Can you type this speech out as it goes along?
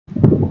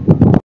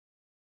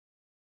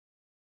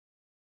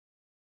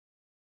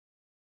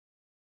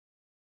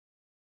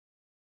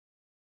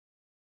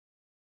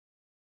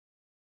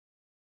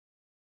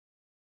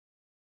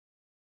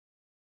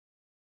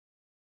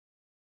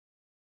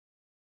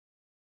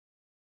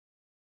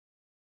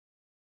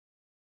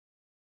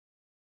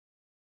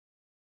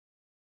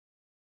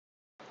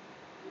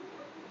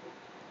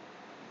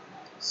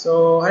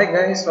Hi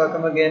guys,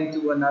 welcome again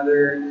to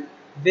another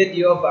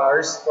video of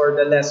ours for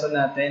the lesson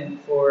natin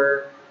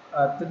for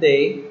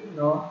today,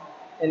 no?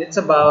 And it's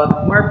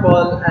about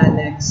Marpol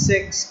Annex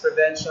VI,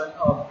 Prevention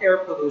of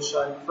Air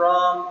Pollution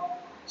from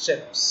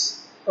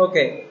Ships.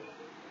 Okay,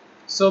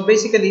 so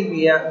basically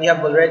we have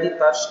already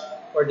touched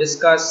or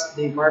discussed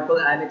the Marpol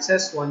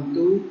Annexes 1,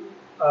 2,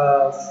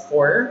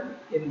 4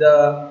 in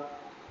the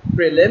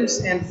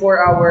prelims, and for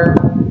our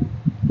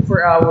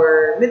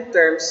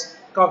midterms,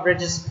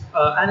 coverage is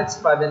Annex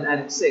 5 and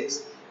Annex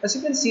 6. As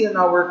you can see on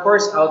our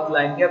course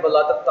outline, we have a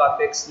lot of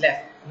topics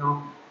left,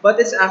 no? But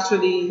it's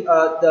actually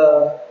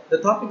the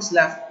topics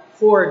left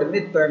for the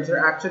midterms are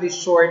actually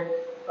short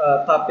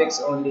topics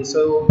only.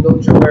 So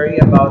don't you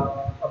worry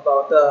about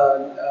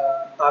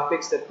the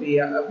topics that we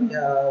have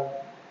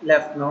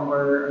left, no,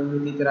 or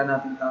yung titira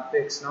nating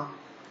topics, no.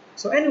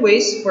 So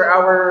anyways, for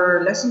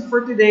our lesson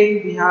for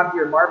today, we have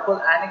your Marpol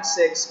Annex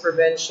VI,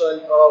 Prevention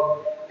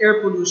of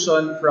Air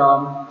Pollution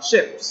from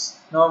Ships,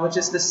 no, which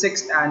is the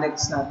sixth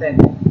annex natin.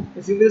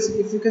 If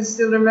you can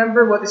still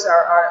remember, what is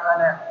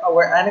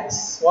our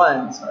Annex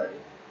 1, sorry.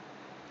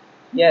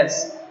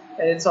 Yes,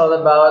 and it's all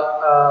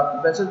about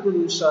prevention of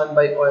pollution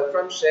by oil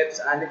from ships.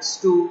 Annex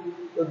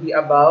 2 will be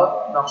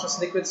about noxious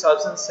liquid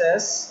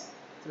substances.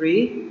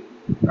 3,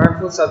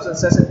 harmful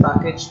substances in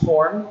package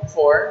form.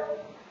 4,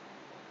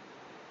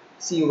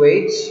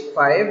 sewage.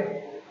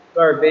 5,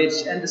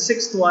 garbage. And the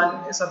sixth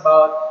one is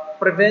about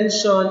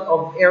prevention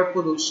of air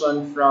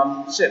pollution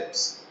from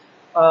ships.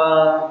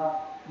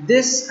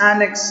 This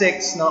Annex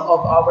 6, no,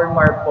 of our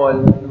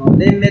Marpol, no,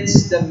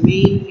 limits the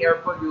main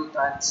air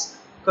pollutants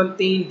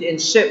contained in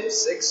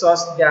ships'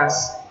 exhaust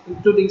gas,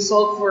 including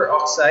sulfur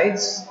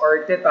oxides,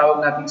 or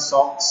tinatawag nating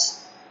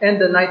SOx,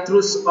 and the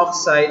nitrous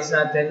oxides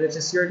natin, which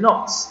is your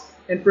NOx,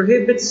 and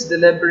prohibits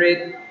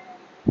deliberate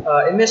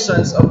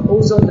emissions of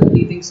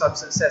ozone-depleting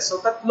substances.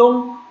 So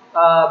tatlong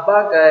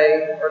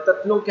bagay or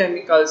tatlong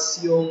chemicals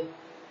yung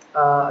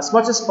as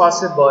much as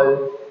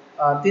possible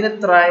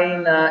tinatry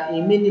na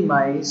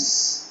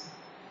i-minimize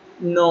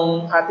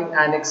nung ating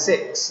Annex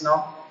 6,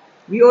 no?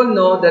 We all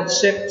know that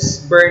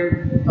ships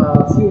burn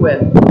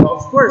fuel, no?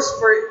 Of course,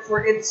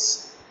 for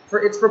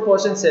its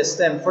propulsion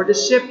system. For the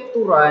ship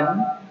to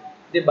run,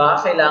 'di ba,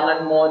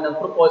 kailangan mo ng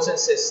propulsion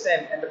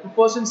system, and the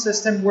propulsion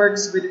system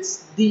works with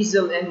its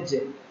diesel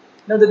engine.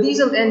 Now, the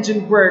diesel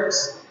engine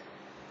works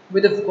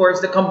with, of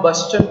course, the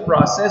combustion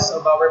process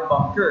of our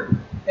bunker.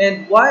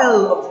 And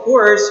while, of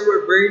course, you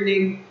are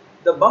burning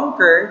the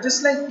bunker,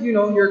 just like, you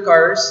know, your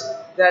cars,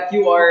 that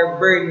you are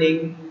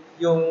burning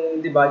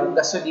yung, di ba, yung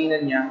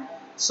gasolina niya.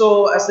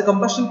 So, as the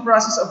combustion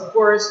process, of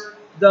course,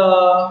 the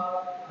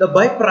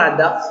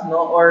byproduct,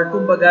 no, or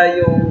kumbaga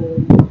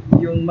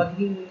yung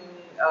maging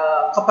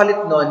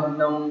kapalit nun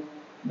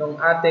ng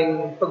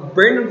ating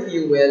pag-burn ng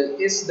fuel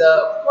is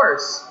of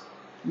course,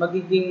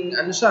 magiging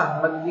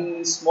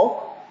magiging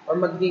smoke or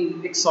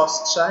magiging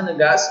exhaust siya na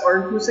gas,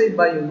 or kung sa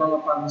iba yung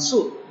mga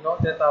pang-soot, no?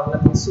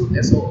 Tinatawag natin soot,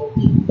 SOOT,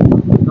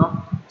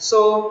 no? So,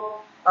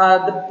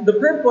 the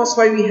purpose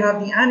why we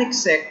have the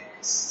Annex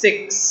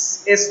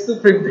 6 is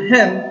to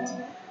prevent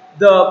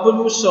the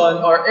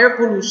pollution or air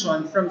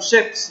pollution from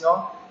ships,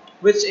 no?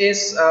 Which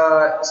is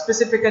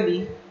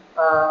specifically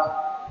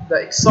the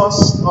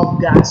exhaust of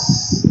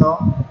gas, no?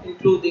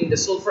 Including the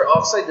sulfur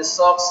oxide, the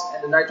SOx,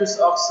 and the nitrous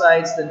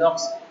oxides, the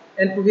NOx,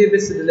 and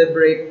prohibits the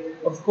deliberate,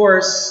 of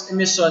course,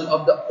 emission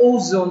of the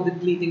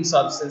ozone-depleting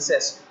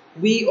substances.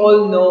 We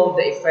all know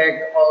the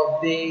effect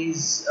of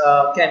these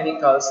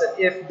chemicals, that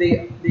if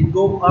they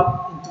go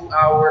up into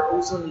our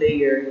ozone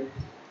layer,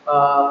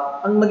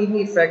 ang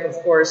magiging effect, of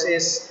course,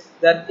 is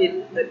that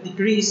it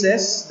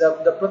decreases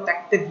the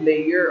protective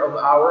layer of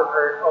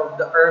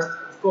the Earth,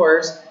 of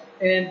course,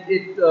 and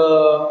it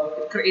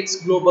creates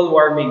global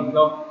warming,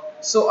 no?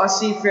 So as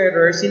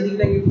seafarers, hindi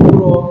lang yung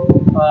puro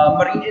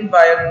marine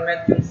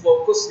environment yung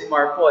focus ni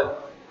Marpol.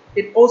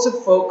 It also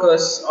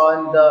focus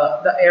on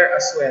the air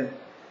as well.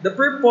 The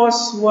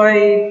purpose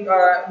why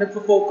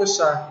nagfo-focus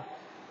siya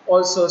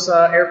also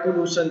sa air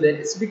pollution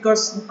din is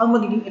because ang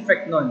magiging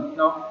effect nun,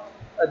 no?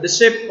 The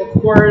ship, of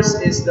course,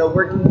 is our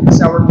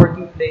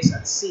working place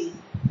at sea,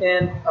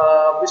 and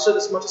we should,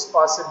 as much as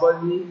possible,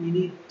 we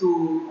need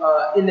to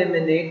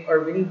eliminate,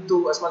 or we need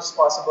to, as much as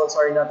possible,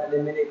 sorry, not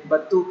eliminate,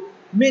 but to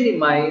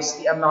minimize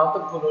the amount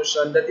of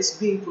pollution that is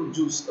being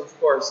produced, of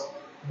course,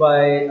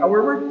 by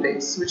our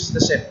workplace, which is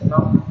the ship,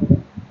 no?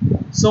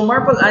 So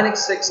Marpol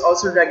Annex 6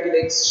 also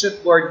regulates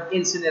shipboard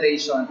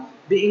incineration,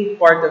 being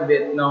part of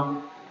it,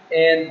 no?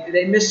 And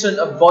the emission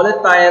of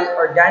volatile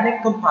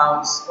organic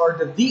compounds, or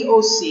the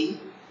VOC,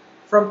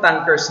 from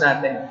tankers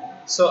natin.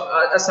 So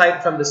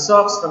aside from the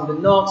SOx, from the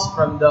NOx,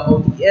 from the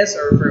ODS,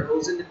 or for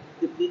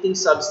ozone-depleting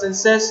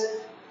substances,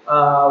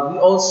 we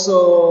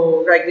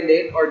also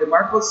regulate, or the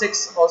Marpol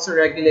 6 also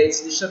regulates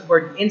the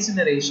shipboard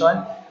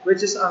incineration,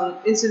 which is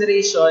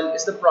incineration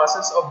is the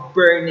process of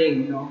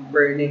burning,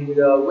 burning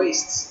the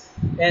wastes,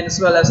 and as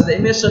well as the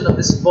emission of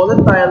these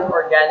volatile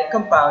organic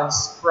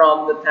compounds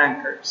from the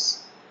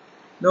tankers.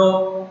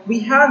 Now, we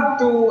have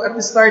to, at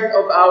the start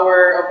of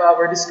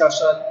our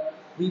discussion,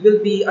 we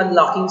will be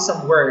unlocking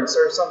some words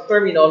or some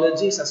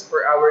terminologies as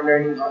per our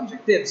learning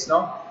objectives,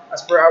 no? As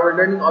per our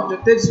learning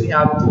objectives, we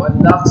have to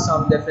unlock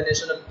some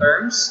definition of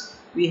terms.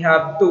 We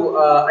have to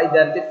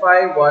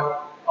identify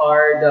what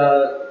are the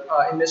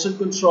emission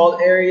control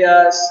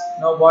areas,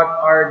 what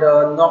are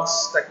the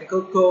NOx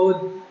technical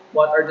code,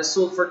 what are the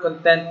sulfur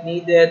content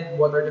needed,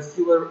 what are the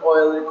fuel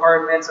oil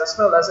requirements, as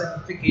well as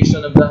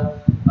identification of the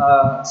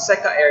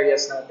SECA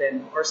areas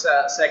natin or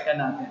sa SECA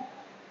natin.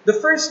 The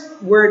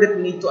first word that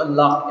we need to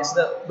unlock is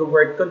the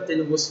word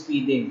continuous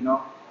feeding.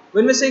 No?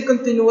 When we say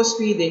continuous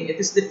feeding, it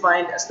is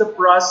defined as the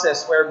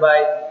process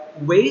whereby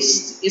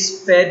waste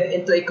is fed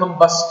into a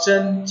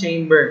combustion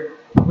chamber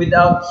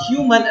without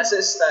human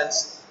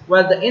assistance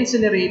while the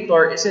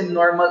incinerator is in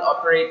normal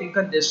operating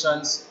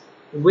conditions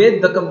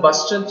with the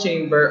combustion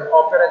chamber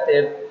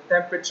operative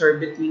temperature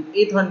between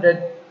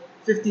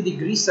 850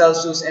 degrees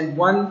Celsius and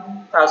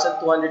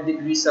 1,200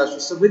 degrees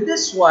Celsius. So with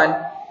this one,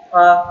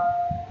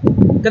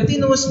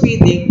 continuous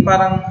feeding,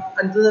 parang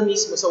ando na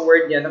mismo sa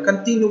word niya, na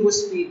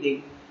continuous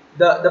feeding,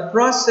 the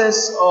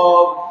process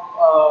of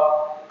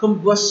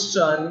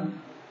combustion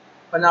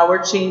on our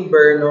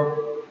chamber, no,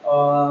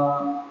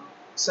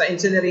 sa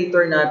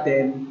incinerator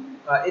natin,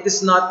 it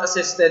is not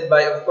assisted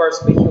by, of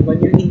course, by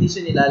human. Yung hindi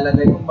siya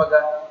nilalagay.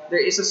 Kumbaga,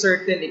 there is a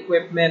certain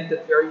equipment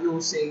that we are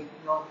using,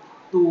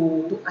 to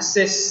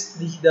assist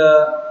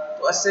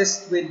to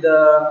assist with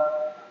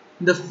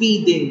the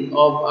feeding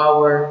of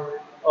our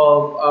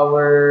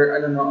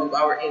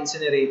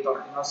incinerator.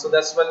 So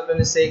that's what when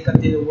we say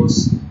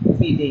continuous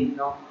feeding,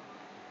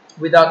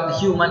 without the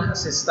human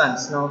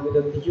assistance,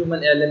 without the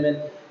human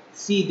element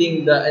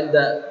feeding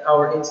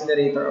our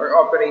incinerator or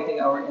operating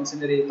our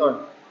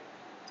incinerator.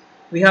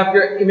 We have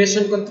your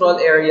emission control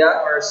area,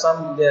 or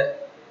some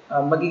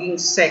magiging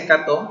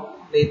SECA to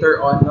later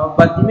on,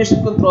 but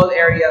emission control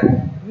area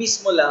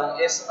mismo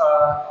lang is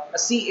a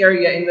sea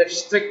area in which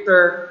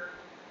stricter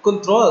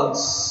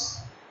controls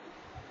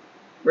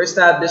were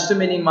established to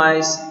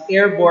minimize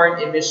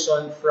airborne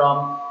emission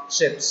from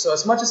ships. So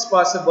as much as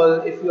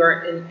possible, if you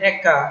are in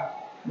ECA,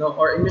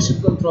 or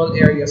emission control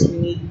areas, we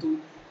need to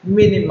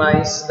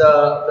minimize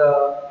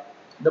the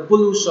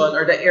pollution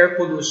or the air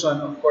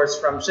pollution, of course,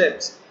 from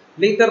ships.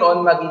 Later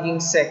on,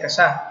 magiging SECA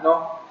siya,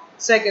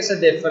 SECA is a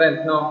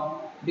different,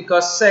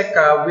 because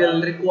SECA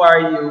will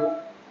require you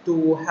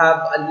to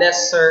have a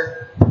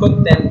lesser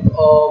content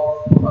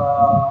of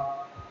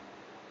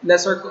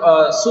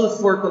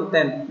sulfur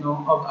content,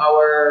 of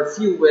our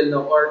fuel,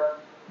 or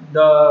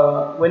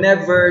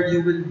whenever you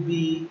will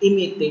be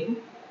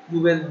emitting, you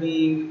will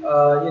be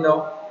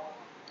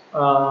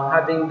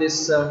having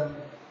this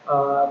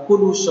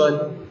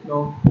pollution.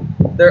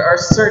 There are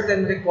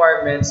certain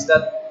requirements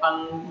that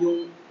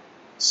yung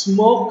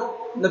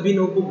smoke na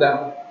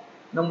binubuga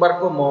ng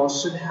barko mo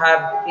should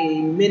have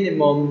a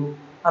minimum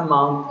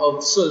amount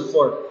of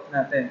sulfur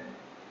natin.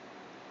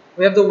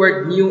 We have the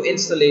word new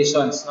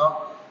installations,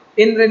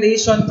 In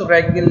relation to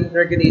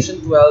Regulation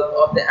 12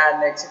 of the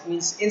Annex, it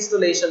means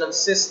installation of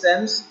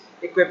systems,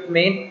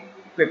 equipment,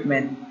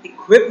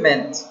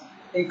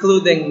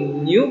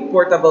 including new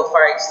portable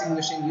fire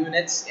extinguishing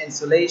units,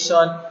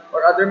 insulation,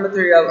 or other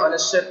material on a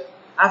ship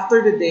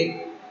after the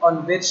date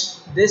on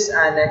which this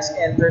annex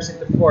enters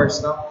into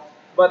force,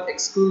 but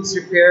excludes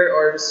repair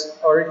or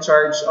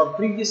recharge of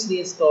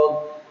previously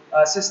installed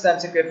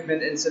systems,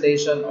 equipment,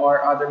 insulation, or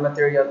other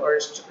material, or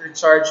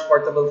recharge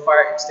portable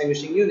fire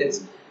extinguishing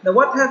units. Now,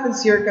 what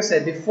happens here kasi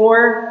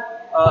before,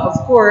 of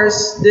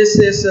course, this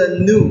is a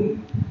new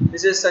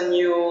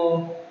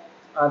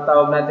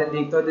tawag natin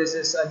dito, this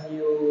is a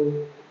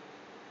new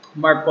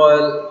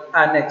Marpol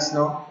Annex,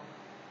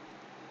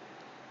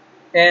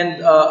 And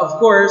of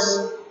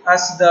course,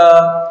 as the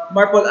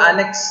Marpol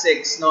Annex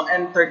VI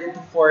entered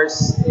into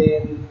force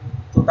in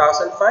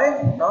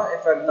 2005,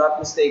 if I'm not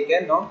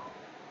mistaken,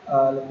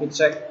 let me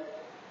check.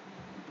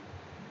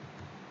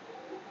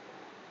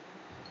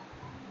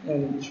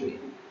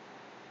 Entry.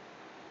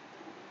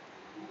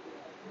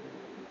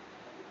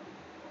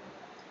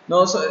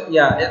 So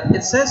yeah,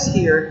 it says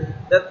here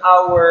that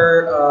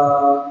our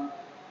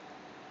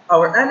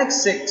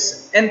Annex VI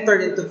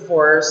entered into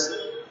force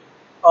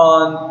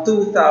on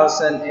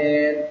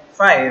 2005,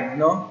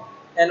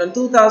 And on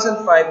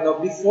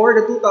 2005, before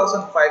the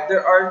 2005,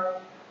 there are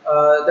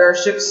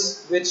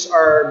ships which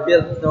are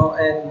built,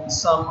 and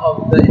some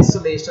of the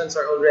installations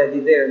are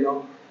already there,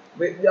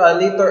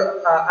 Later,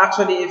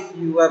 actually, if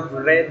you have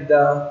read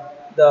the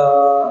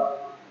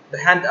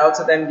handouts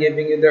that I'm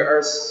giving you, there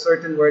are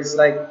certain words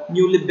like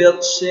newly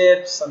built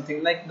ships,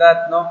 something like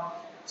that,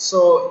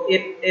 So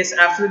it is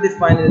actually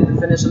defined in the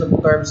definition of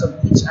terms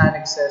of each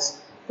annexes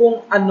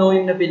kung ano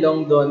yung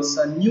nabilong doon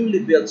sa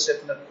newly built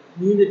ships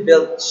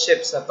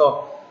na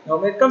to.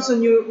 Now, when it comes to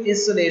new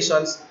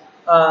installations,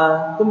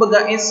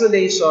 kumbaga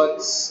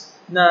installations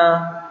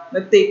na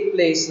nag-take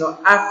place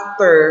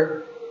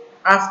after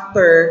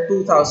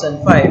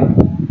 2005,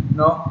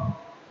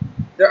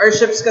 There are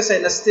ships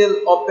kasi na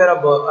still operating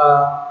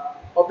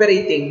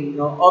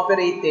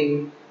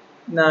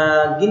na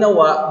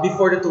ginawa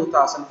before the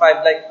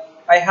 2005. Like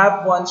I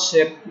have one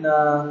ship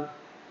na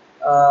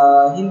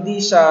hindi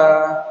siya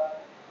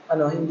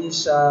hindi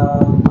siya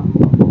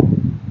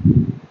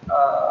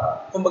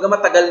kumbaga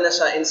matagal na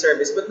siya in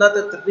service, but not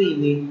that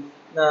really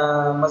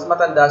na mas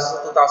matanda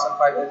sa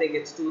 2005. I think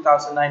it's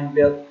 2009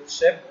 built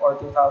ship or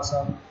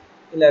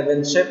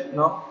 2011 ship,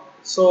 no?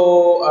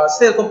 So,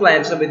 still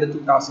compliant siya with the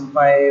 2005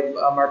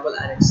 Marpol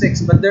Annex VI.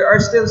 But there are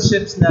still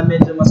ships na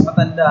medyo mas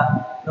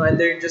matanda, no? And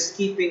they're just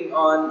keeping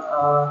on,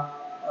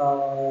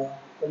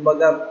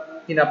 kumbaga,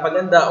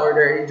 pinapaganda, or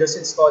they're just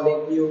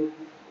installing new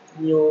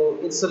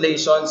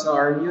installations, no,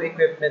 or new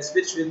equipments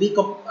which will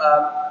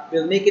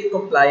make it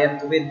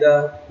compliant with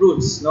the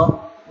rules,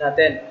 no,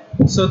 natin.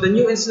 So the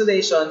new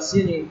installations,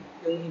 yun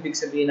yung ibig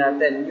sabihin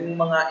natin, yung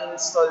mga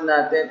install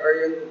natin or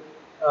yung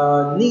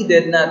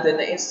needed natin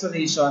na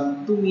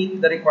installation to meet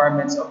the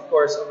requirements, of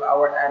course, of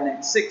our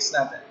Annex VI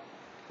natin.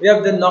 We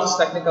have the NOx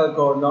technical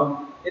code,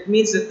 no? It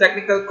means the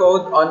technical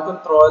code on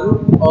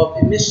control of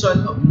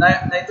emission of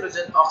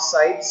nitrogen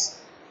oxides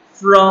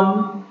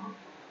from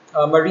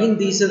marine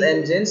diesel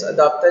engines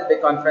adopted by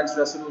Conference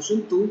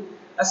Resolution 2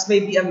 as may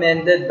be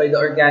amended by the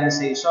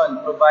organization,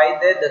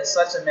 provided that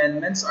such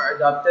amendments are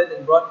adopted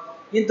and brought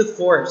into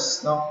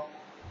force. No?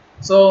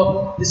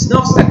 So, this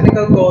NOx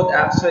technical code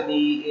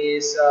actually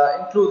is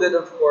included,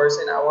 of course,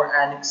 in our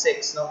Annex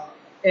VI. No?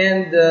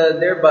 And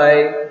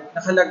thereby,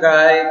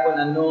 nakalagay kung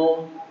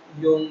ano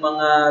yung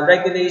mga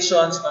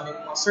regulations, kung ano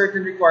yung mga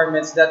certain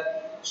requirements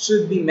that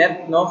should be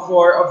met, no,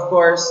 for, of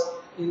course,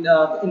 in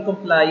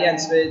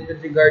compliance with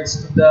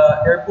regards to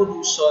the air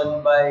pollution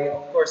by,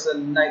 of course, the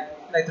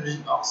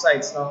nitrogen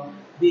oxides, no,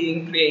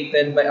 being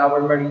created by our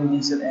marine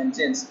diesel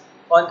engines.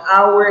 On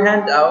our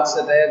handouts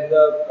that I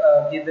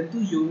have given to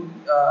you,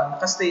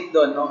 nakastate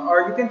doon, no,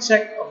 or you can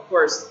check, of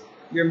course,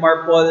 your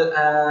Marpol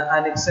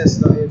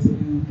annexes, no, if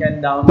you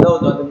can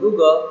download on the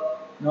Google,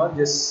 no,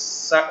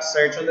 just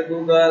search on the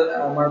Google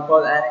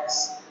Marpol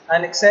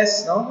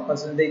annexes, no,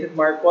 consolidated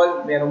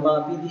Marpol, merong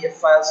mga PDF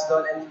files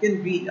doon, and you can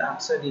read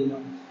actually,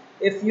 no.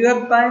 If you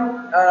have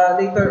time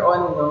later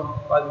on, no,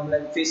 pag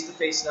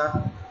face-to-face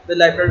na, the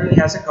library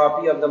has a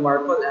copy of the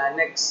Marpol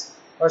Annex,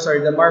 or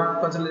sorry, the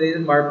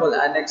consolidated Marpol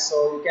Annex,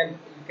 so you can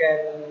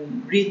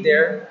read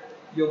there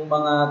yung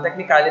mga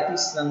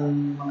technicalities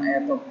ng mga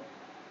eto.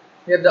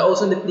 We have the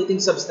ozone-depleting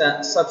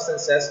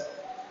substances,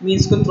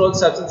 means controlled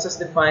substances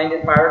defined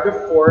in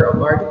paragraph 4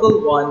 of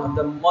Article 1 of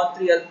the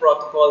Montreal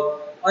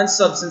Protocol on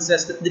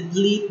substances that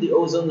deplete the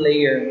ozone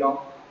layer. No?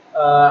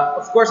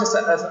 Of course, as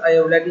I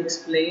already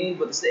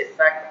explained, what is the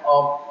effect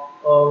of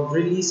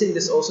releasing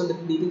this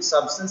ozone-depleting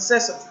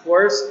substances? Of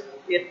course,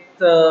 it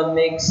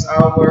makes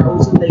our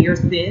ozone layer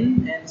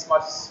thin, and as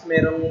much as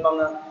merong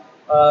mga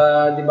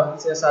di ba,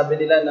 sinasabi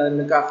nila na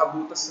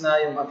nagkakabutas na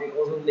yung ating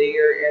ozone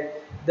layer, and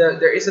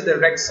there is a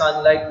direct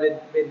sunlight na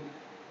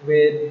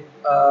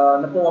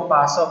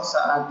pumapasok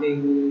sa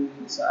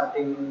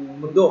ating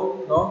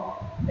mundo, no?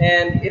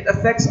 And it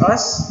affects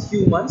us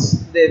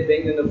humans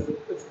living, of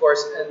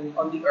course, and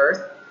on the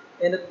earth,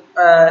 and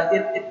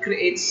it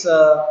creates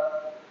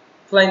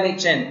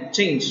climate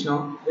change,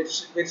 no?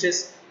 Which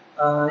is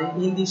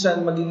hindi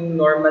siya magiging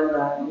normal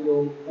na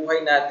yung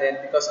buhay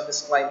natin because of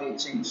this climate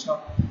change, no?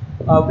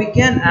 We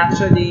can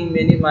actually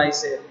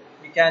minimize it.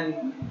 We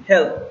can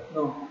help,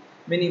 no,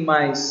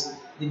 minimize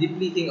the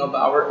depleting of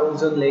our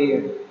ozone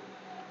layer.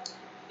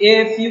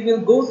 If you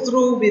will go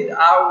through with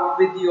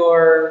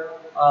your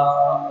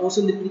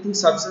ozone depleting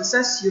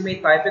substances, you may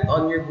type it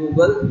on your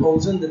Google,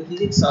 ozone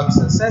depleting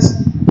substances,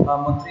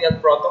 Montreal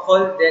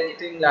Protocol, then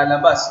ito yung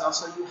lalabas, no?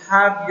 So you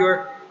have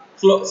your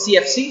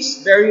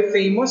CFCs, very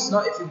famous,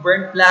 no? If you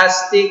burn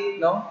plastic,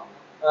 no?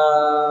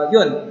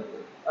 Yun,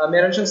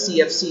 meron siyang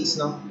CFCs,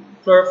 no?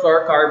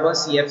 Chlorofluorocarbon,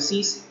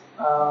 CFCs.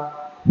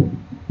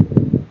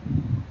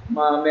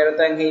 Meron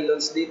tayong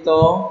halogens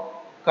dito,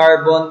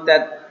 carbon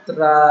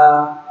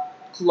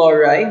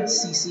tetrachloride,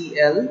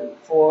 CCl,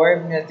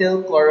 for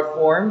methyl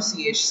chloroform,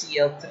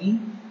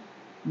 CHCl3,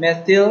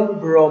 methyl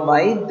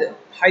bromide,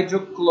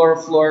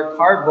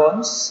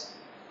 hydrochlorofluorocarbons,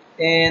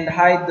 and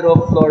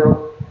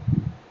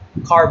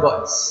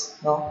hydrofluorocarbons,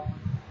 no?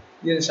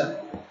 Yun siya.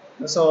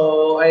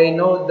 So I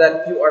know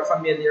that you are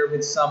familiar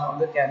with some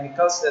of the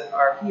chemicals that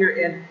are here,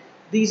 and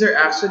these are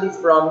actually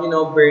from,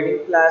 burning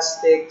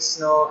plastics,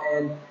 no,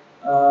 and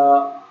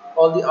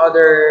all the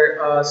other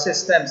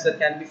systems that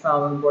can be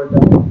found on board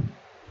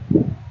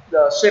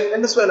the ship,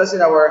 and as well as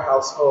in our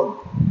household.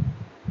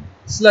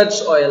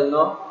 Sludge oil,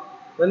 no?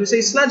 When we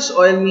say sludge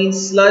oil,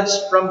 means sludge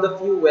from the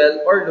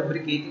fuel or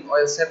lubricating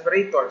oil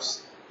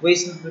separators,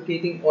 waste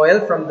lubricating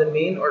oil from the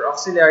main or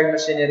auxiliary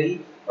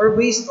machinery, or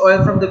waste oil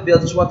from the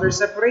bilge water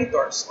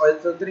separators, oil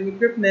filtering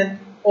equipment,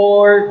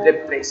 or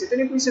drip trays. Ito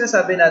yung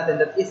sinasabi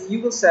natin that if you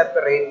will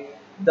separate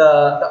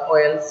the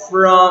oil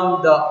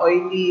from the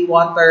oily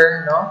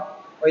water, no?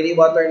 Oily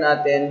water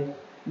natin,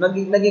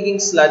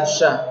 nagiging sludge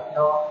siya,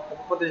 no?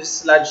 Put the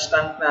sludge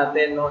tank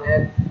natin, no?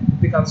 And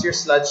it becomes your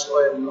sludge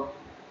oil, no?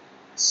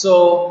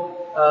 So,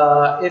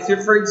 if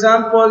you, for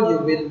example, you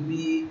will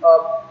be,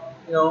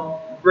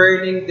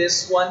 burning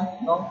this one,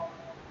 no?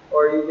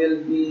 Or you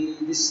will be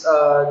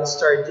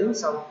discharging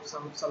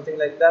something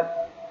like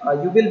that.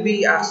 you will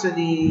be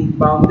actually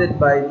bounded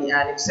by the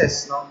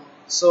annexes, no?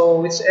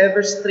 So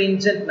whichever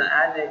stringent na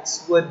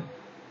annex would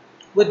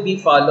be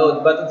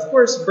followed. But of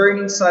course,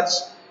 burning such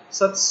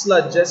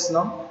sludges,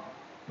 no,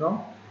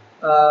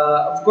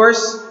 of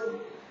course,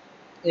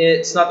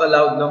 it's not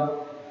allowed, no.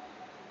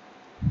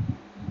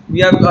 We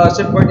have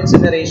shipboard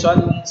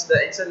incineration, means the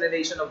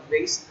incineration of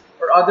waste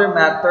or other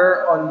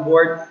matter on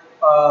board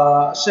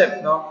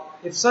ship. No,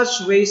 if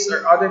such waste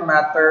or other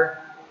matter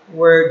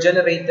were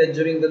generated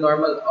during the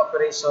normal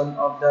operation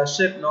of the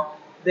ship, no,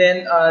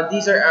 then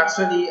these are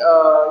actually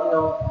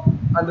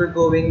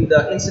undergoing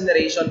the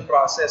incineration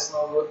process,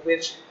 no,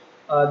 which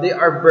they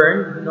are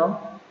burned, no,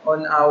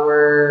 on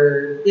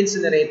our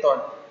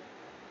incinerator.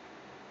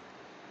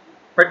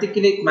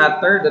 Particulate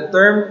matter, the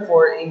term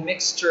for a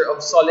mixture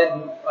of solid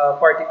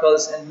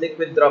particles and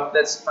liquid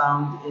droplets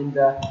found in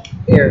the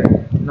air.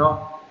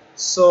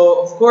 So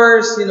of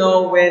course,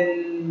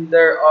 when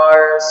there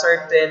are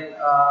certain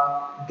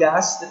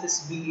gas that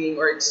is being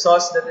or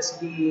exhaust that is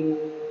being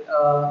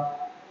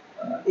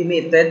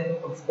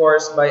emitted, of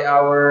course, by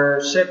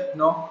our ship,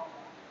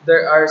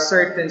 there are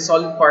certain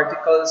solid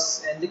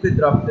particles and liquid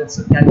droplets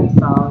that can be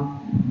found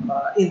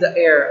in the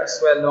air as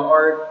well, no?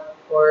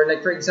 Or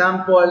like for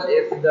example,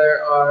 if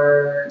there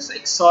are sa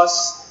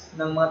exhaust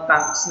ng mga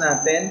tanks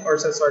natin or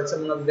sa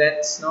mga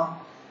vents, no?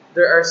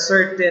 There are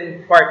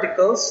certain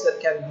particles that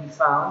can be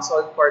found,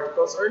 solid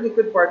particles or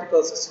liquid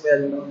particles as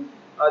well, no?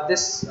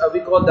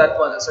 We call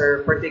that one as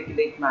our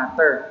particulate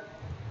matter.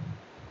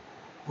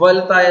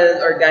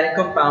 Volatile organic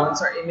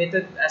compounds are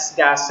emitted as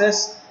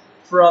gases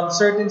from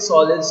certain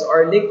solids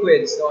or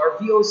liquids, no? Or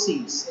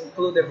VOCs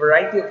include a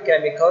variety of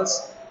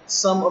chemicals,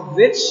 some of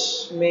which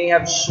may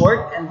have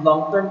short and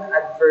long-term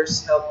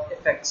adverse health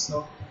effects,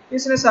 no?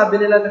 Yung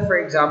sinasabi nila na, for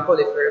example,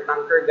 if you're a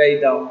tanker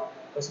guy daw,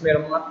 tapos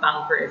mayroong mga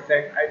tanker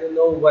effect, I don't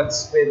know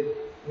what's with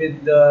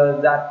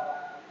that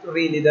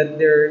really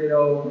that they're,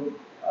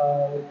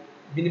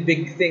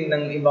 binibig thing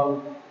ng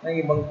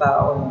ibang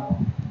tao, no?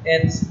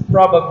 And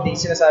probably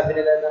sinasabi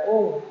nila na,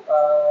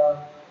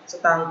 sa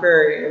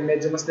tanker,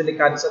 medyo mas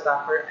delikado sa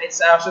tanker. It's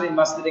actually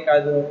mas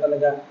delikado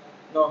talaga,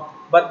 no?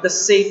 But the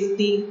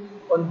safety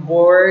on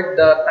board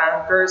the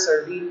tankers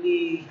are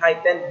really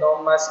heightened, no?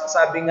 Mas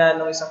sabi nga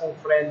nung isa kong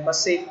friend, mas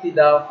safety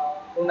daw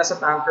kung nasa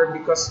tanker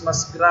because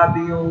mas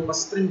grabe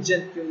mas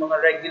stringent yung mga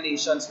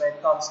regulations when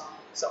it comes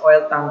sa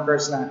oil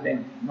tankers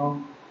natin, no?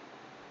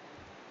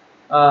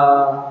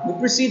 We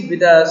proceed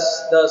with the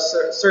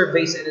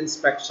surveys and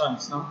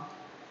inspections, no?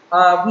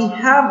 We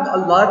have a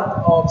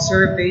lot of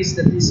surveys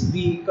that is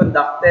being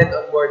conducted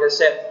on board the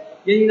ship.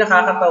 Yun yung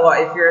nakakatawa.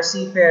 If you're a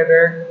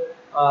seafarer,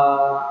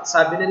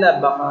 sabi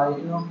nila baka,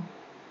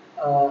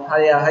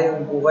 hayahay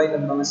yung buhay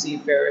ng mga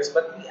seafarers.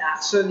 But we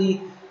actually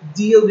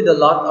deal with a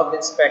lot of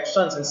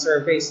inspections and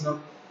surveys,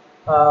 no?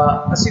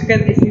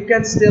 If you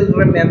can still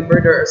remember,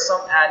 there are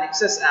some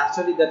annexes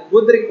actually that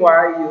would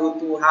require you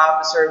to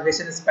have surveys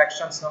and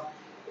inspections, no?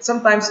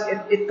 Sometimes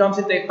it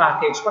comes into a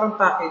package, parang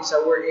package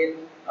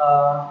wherein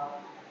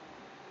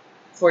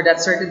for that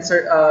certain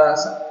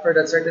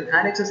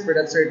annexes, for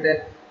that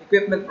certain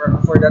equipment,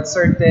 for that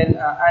certain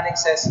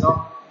annexes,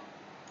 no,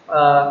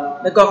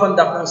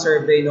 nagko-conduct ng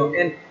survey, no,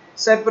 and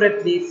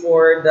separately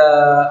for the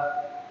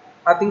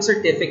ating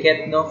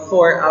certificate, no,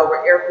 for our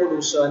air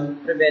pollution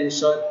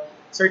prevention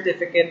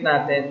certificate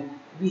natin,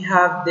 we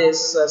have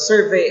this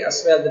survey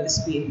as well that is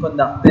being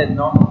conducted,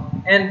 no,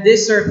 and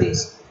this survey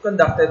is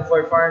conducted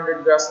for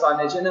 400 gross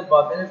tonnage and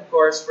above, and of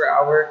course for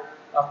our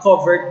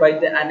covered by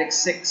the Annex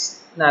VI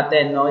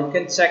natin, no. You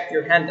can check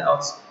your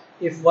handouts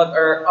if what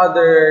are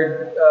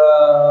other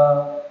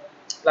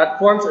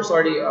platforms or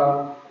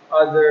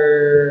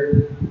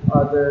other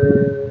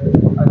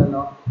I don't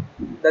know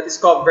that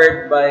is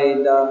covered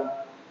by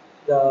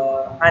the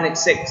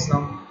Annex VI,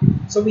 no.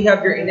 So we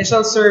have your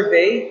initial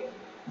survey,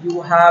 you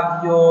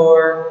have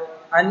your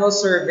annual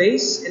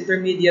surveys,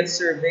 intermediate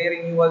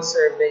survey, renewal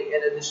survey,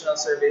 and additional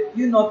survey.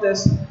 You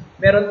notice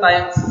meron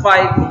tayong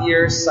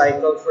 5-year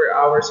cycle for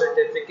our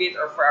certificate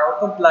or for our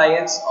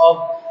compliance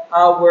of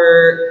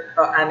our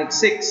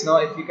Annex VI, no?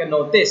 If you can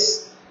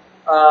notice,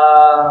 5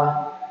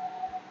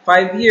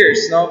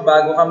 years, no,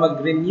 bago ka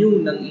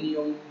mag-renew ng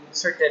iyong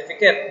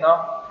certificate,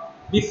 no?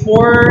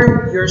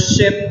 Before your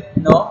ship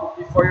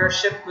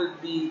will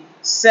be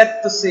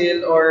set to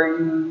sail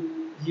or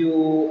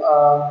you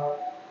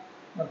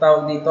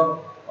matawag dito,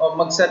 o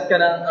mag-set ka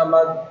ng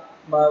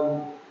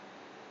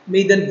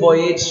maiden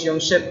voyage yung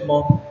ship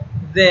mo,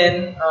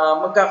 then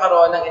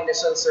magkakaroon ng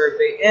initial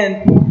survey.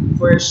 And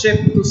for a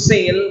ship to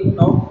sail,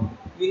 no,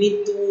 you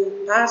need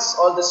to pass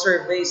all the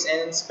surveys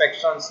and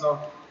inspections, no.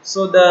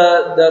 So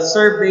the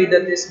survey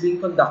that is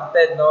being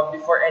conducted, no,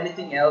 before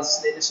anything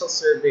else, the initial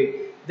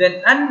survey.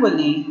 Then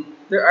annually,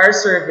 there are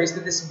surveys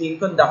that is being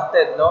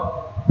conducted,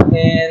 no,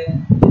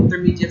 and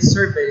intermediate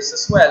surveys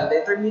as well.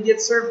 The intermediate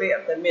survey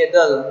at the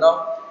middle,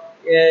 no.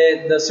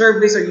 The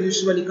surveys are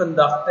usually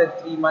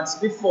conducted 3 months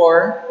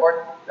before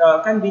or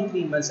can be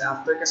 3 months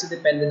after kasi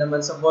depende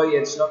naman sa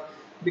voyage, no?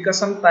 Because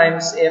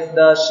sometimes if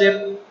the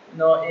ship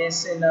no,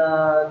 is in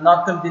a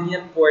not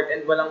convenient port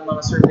and walang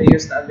mga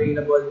surveyors na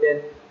available,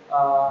 then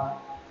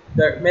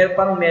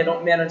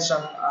meron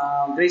siyang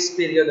grace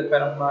period at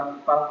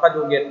parang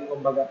padugit,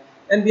 kumbaga.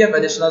 And we have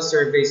additional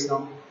surveys,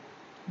 no?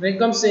 When it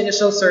comes to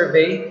initial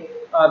survey,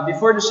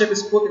 before the ship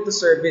is put into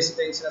service,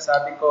 ito yung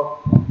sinasabi ko,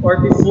 or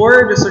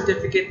before the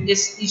certificate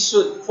is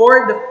issued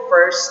for the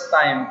first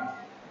time,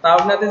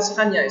 tawag natin sa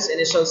kanya is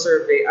initial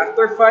survey.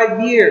 After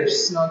 5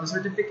 years, no, the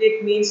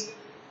certificate means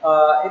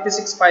it is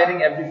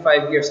expiring every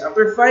 5 years.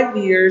 After 5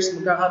 years,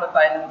 magkakaroon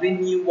tayo ng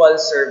renewal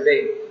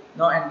survey.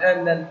 No?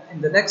 And then in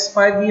the next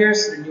 5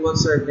 years, renewal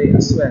survey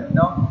as well.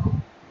 No?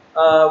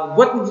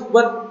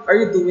 What are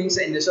you doing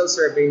sa initial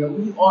survey? No?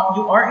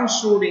 You are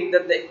ensuring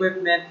that the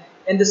equipment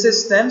and the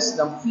systems,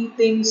 the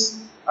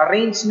fittings,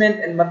 arrangement,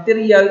 and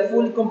material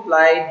fully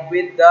complied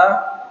with the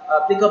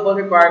applicable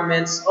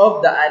requirements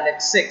of the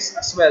Annex 6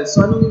 as well.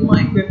 So, ano yung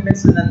mga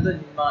equipments na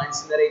nandun? Yung mga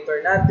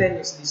incinerator natin,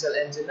 yung diesel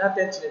engine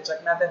natin,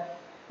 check natin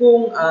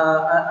kung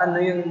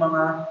ano yung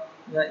mga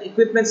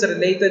equipments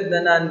related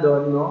na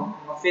nandun, no?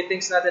 Mga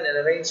fittings natin and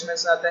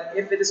arrangements natin,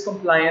 if it is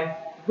compliant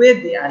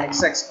with the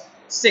Annex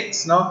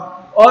 6, no?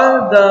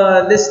 All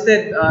the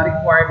listed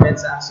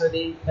requirements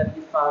actually can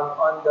be found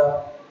on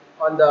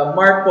the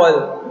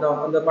Marpol,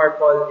 no? On the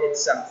Marpol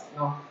itself,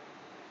 no?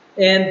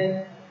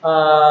 And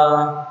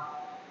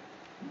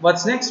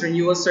what's next?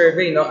 Renewal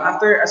survey, no?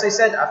 After, as I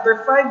said,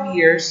 after 5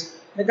 years,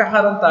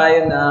 nagkakaroon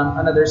tayo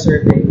ng another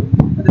survey.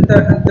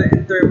 The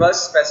intervals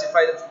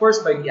specified, of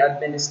course, by the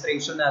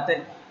administration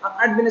natin. Ang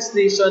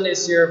administration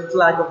is your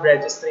flag of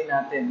registry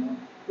natin, no?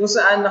 Kung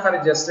saan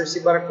nakaregister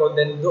si barko,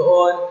 then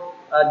doon,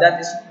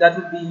 that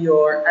would be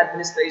your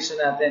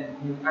administration natin.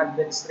 Yung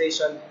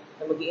administration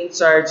na mag-i-in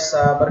charge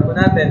sa barko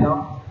natin,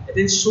 no? It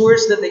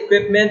ensures that the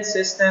equipment,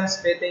 systems,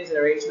 fittings, and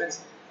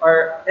arrangements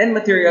and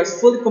materials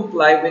fully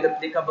comply with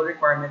applicable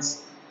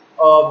requirements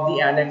of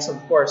the annex, of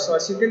course. So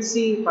as you can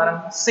see,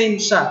 parang same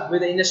siya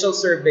with the initial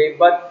survey,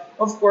 but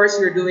of course,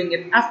 you're doing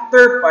it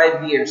after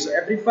 5 years. So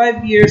every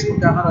 5 years,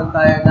 magkakaroon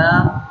tayo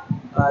ng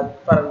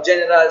parang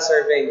general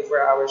survey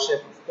for our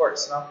ship, of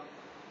course. No?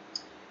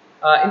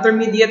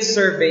 Intermediate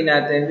survey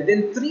natin,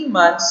 within 3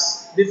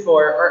 months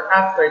before or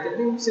after, ito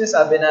yung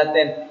sinasabi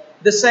natin,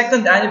 the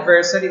second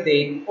anniversary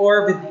date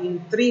or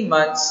within 3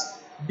 months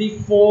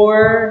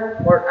before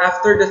or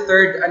after the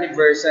third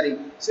anniversary.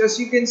 So as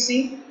you can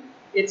see,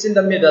 it's in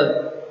the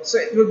middle. So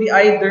it will be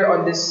either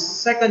on the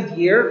second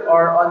year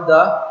or on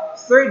the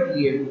third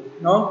year,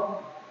 no?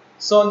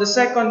 So on the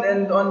second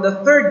and on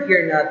the third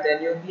year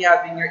natin, you'll be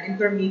having your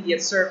intermediate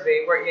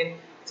survey wherein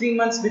 3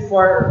 months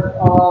before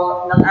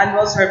ng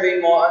annual survey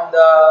mo on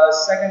the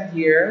second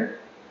year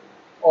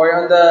or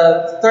on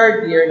the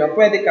third year, no,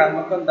 pwede kang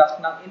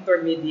mag-conduct ng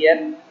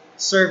intermediate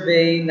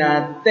survey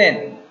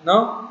natin,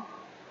 no?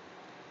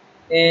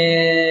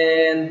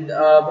 And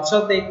which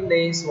shall take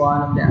place one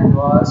of the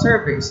annual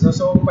surveys. No?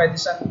 So, pwede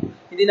siyang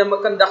hindi na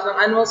mag-conduct ng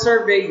annual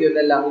survey, yun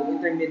na lang, yung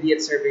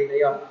intermediate survey na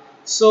yun.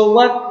 So,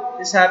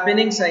 what is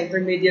happening sa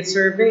intermediate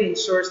survey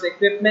ensures the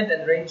equipment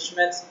and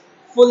arrangements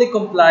fully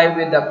comply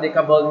with the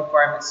applicable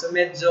requirements. So,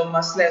 medyo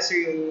mas lesser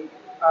yung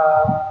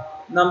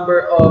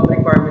number of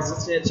requirements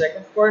that you check.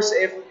 Of course,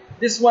 if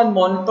this one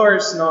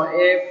monitors, no,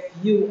 if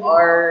you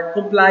are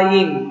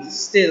complying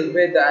still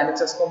with the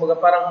annexes, kumbaga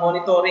parang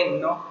monitoring,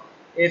 no?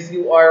 If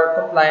you are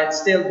compliant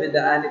still with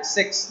the Annex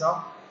 6, no?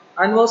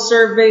 Annual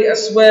survey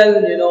as well,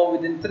 you know,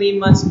 within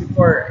 3 months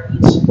before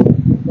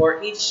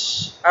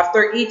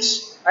after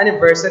each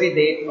anniversary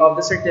date of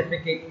the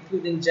certificate,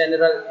 including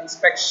general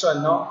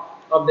inspection, no,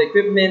 of the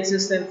equipment,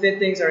 system,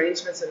 fittings,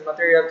 arrangements, and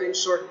material to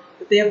ensure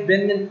that they have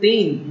been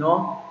maintained,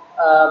 no?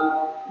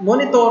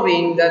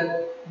 Monitoring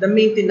that the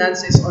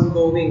maintenance is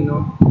ongoing,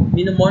 no?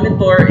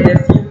 Monitor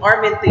if you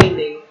are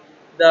maintaining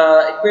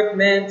the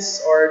equipments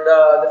or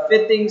the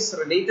fittings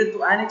related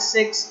to Annex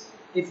 6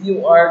 if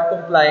you are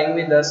complying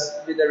with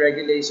the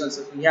regulations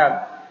that we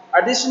have.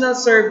 Additional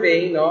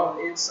survey, no,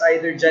 it's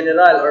either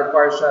general or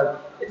partial.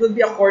 It will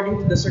be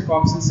according to the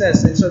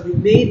circumstances and shall be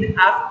made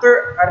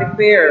after a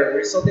repair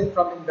resulting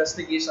from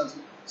investigations.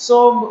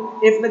 So,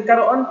 if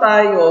nagkaroon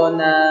tayo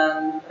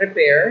ng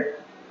repair,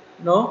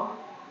 no,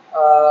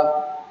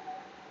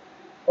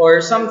 or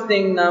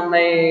something na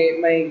may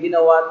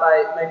pinagawa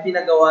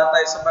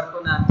tayo sa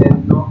barko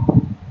natin, no,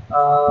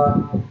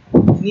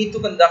 we need to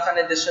conduct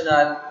an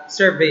additional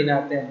survey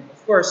natin, of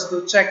course,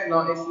 to check,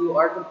 no, if you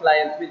are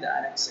compliant with the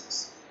Annex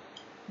 6.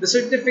 The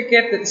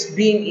certificate that is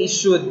being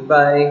issued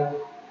by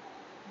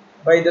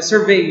the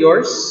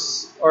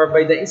surveyors or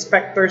by the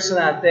inspectors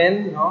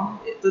natin, no,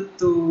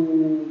 to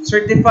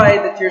certify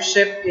that your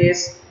ship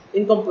is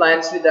in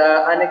compliance with the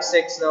Annex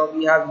 6, no,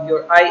 we have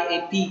your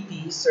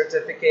IAPP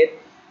certificate,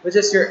 which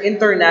is your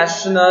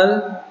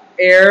International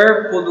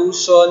Air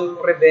Pollution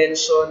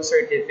Prevention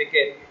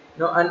Certificate.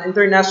 No, an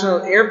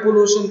International Air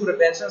Pollution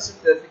Prevention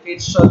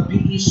Certificate shall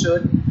be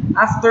issued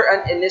after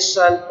an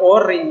initial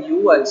or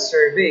renewal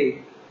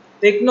survey.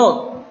 Take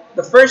note,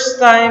 the first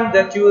time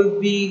that you will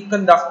be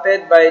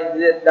conducted by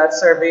that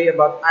survey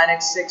about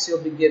Annex 6,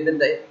 you'll be given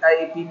the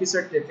IAPP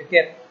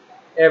certificate.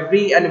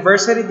 Every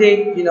anniversary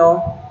date,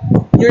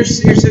 your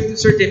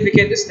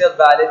certificate is still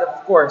valid,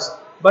 of course.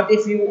 But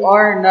if you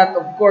are not,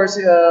 of course,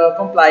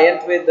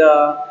 compliant with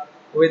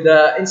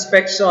the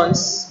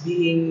inspections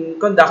being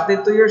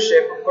conducted to your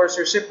ship, of course,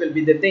 your ship will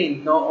be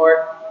detained, no,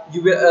 or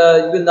you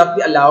will not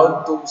be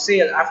allowed to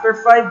sail. After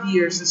 5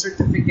 years, the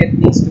certificate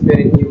needs to be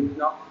renewed,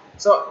 no.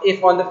 So if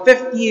on the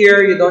fifth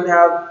year you don't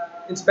have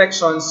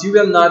inspections, you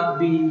will not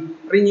be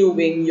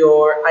renewing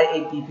your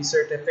IAPP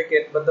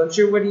certificate. But don't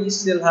you worry, you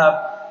still have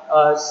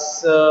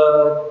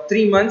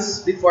 3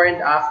 months before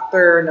and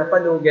after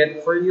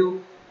napanuget for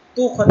you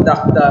to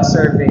conduct the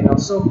survey. No?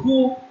 So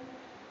who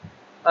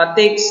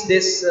takes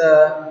this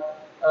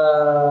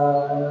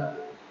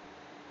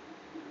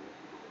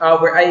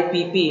our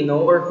IPP,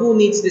 no? Or who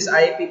needs this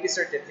IPP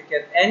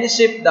certificate? Any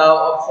ship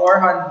daw of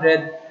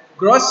 400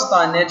 gross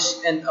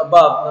tonnage and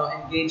above, no,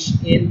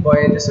 engaged in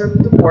voyages or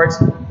to ports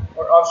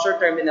or offshore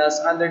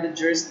terminals under the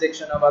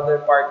jurisdiction of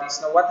other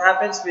parties. Now, what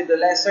happens with the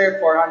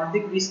lesser 400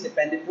 degrees?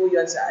 Depende po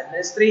yun sa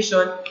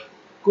administration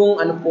kung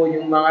ano po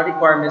yung mga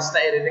requirements na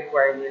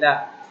i-require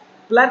nila.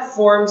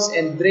 Platforms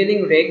and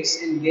drilling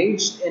rigs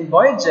engaged in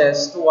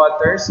voyages to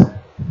waters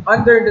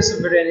under the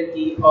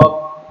sovereignty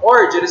of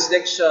or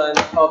jurisdiction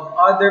of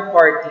other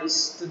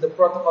parties to the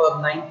Protocol of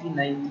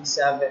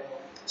 1997.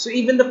 So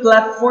even the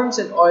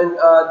platforms and oil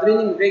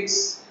drilling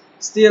rigs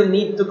still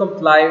need to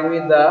comply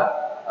with the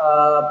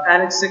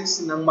Annex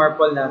 6 ng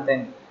Marpol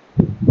natin.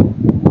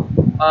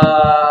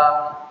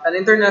 An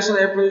international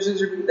air pollution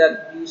survey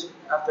that we issued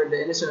after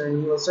the initial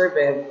renewal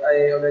survey,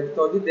 I already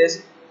told you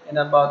this, and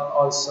about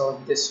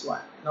also this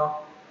one. No?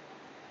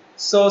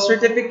 So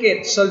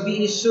certificate shall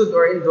be issued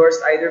or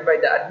endorsed either by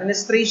the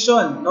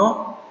administration,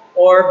 no,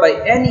 or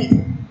by any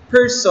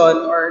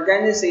person or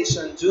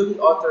organization duly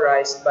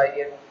authorized by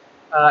it.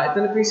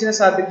 Ito na po yung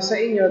sinasabi ko sa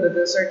inyo that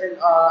a certain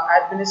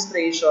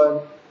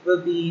administration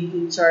will be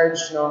in charge,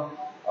 no,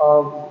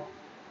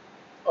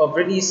 of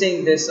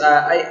releasing this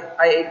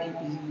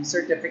IAPP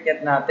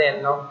certificate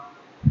natin, no,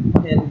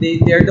 and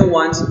they're the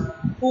ones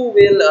who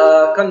will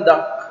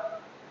conduct,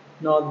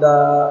 no,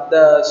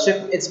 the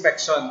ship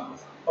inspection,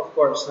 of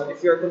course, no,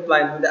 if you're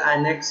compliant with the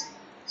Annex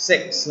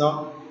 6,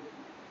 no.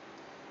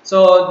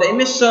 So the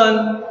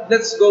emission,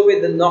 let's go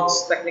with the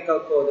NOx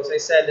technical code. As I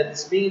said, that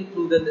is being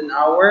included in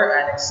our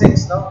Annex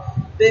 6. No?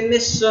 The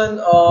emission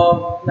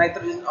of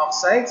nitrogen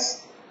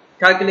oxides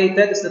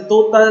calculated is the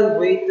total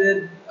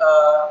weighted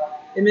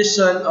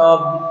emission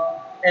of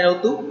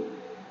NO2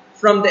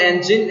 from the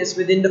engine is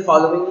within the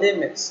following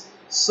limits.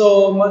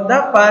 So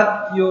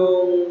dapat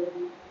yung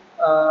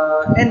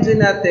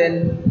engine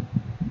natin,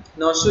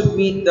 no, should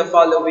meet the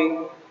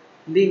following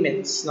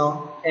limits,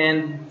 no,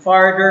 and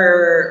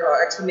further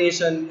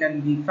explanation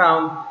can be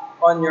found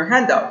on your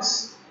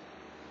handouts.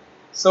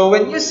 So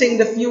when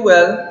using the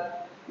fuel,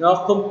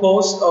 no,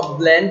 composed of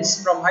blends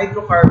from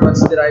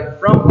hydrocarbons derived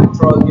from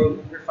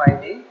petroleum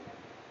refining,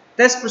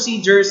 test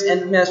procedures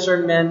and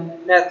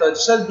measurement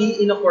methods shall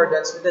be in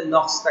accordance with the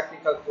NOx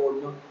technical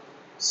code, no.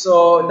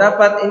 So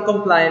dapat in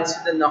compliance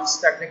with the NOx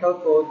technical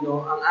code,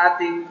 no, ang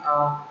ating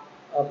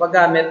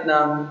paggamit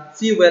ng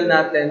fuel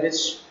natin,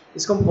 which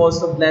is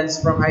composed of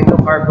blends from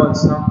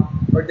hydrocarbons, no,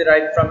 or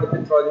derived from the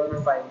petroleum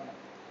refining.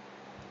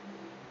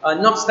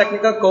 NOx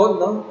technical code,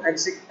 no,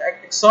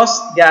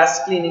 exhaust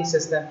gas cleaning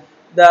system.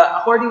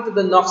 According to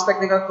the NOx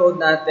technical code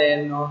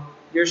natin, no,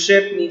 your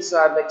ship needs to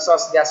have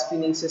exhaust gas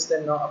cleaning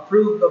system, no,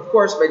 approved, of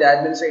course, by the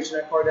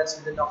administration in accordance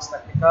with the NOx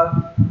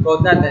technical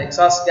code natin.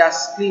 Exhaust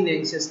gas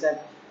cleaning system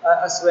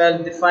as well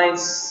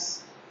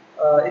defines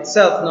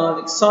itself,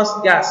 no,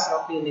 exhaust gas,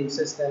 no, cleaning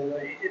system. No,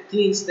 it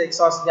cleans the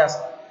exhaust gas,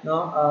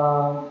 no,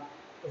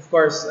 of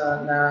course,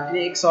 na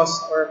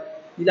ini-exhaust or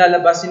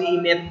nilalabas,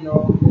 ini-emit,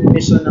 no,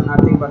 emission ng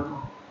ating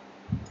bato.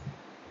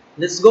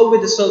 Let's go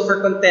with the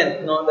sulfur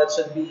content, no, that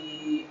should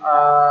be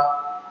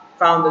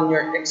found in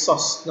your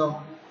exhaust, no.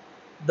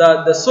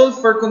 The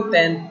sulfur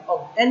content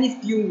of any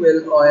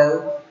fuel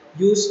oil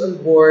used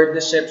on board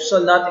the ship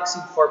shall not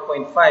exceed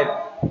 4.5.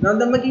 Now,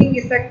 the magiging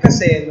effect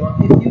kasi, no,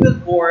 if you will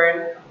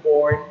burn,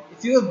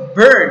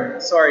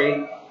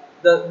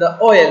 the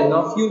oil,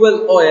 no,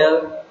 fuel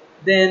oil,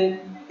 then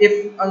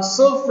if ang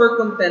sulfur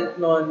content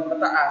nun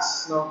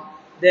mataas, no,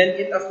 then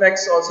it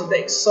affects also the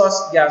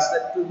exhaust gas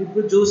that will be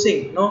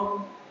producing,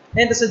 no.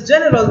 And as a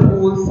general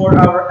rule for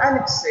our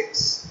Annex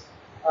 6,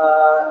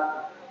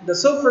 the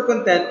sulfur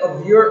content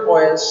of your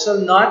oil shall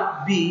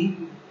not be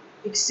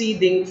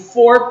exceeding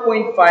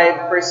 4.5%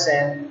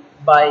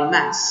 by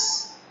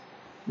mass,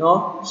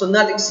 no, shall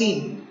not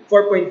exceed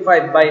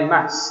 4.5 by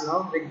mass,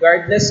 no,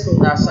 regardless kung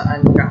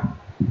nasaan ka.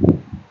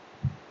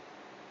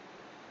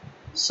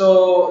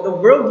 So, the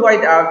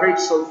worldwide average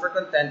sulfur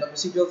content of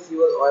residual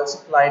fuel oil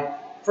supplied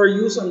for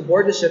use on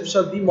board the ship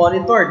shall be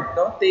monitored,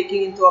 no?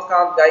 Taking into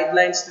account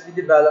guidelines to be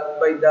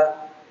developed by the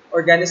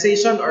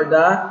organization or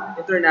the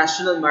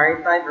International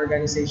Maritime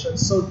Organization.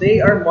 So,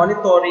 they are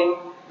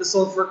monitoring the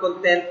sulfur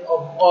content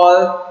of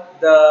all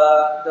the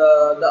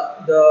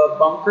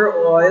bunker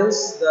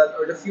oils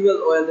or the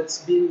fuel oil that's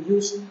being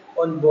used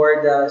on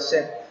board the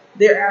ship.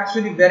 they're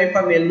actually very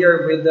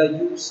familiar with the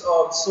use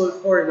of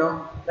sulfur,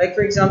 no? Like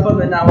for example,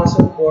 when I was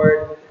on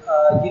board,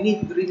 you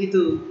need really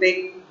to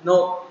take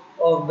note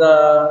of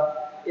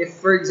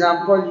if for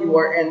example you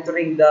are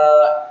entering the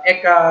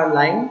ECA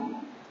line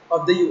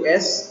of the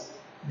US,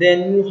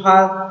 then you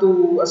have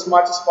to, as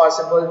much as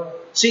possible,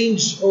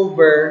 change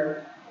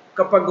over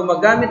kapag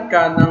gumagamit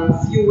ka ng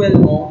fuel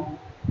mo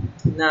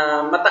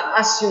na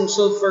mataas yung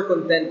sulfur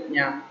content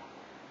niya.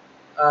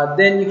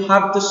 Then you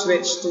have to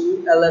switch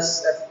to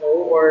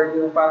LSFO or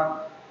yung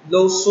parang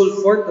low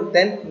sulfur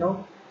content,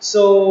 no?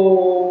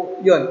 So,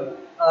 yun.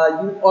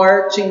 You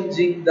are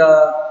changing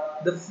the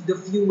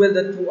fuel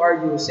that you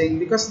are using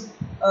because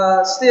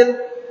still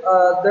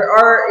there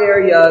are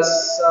areas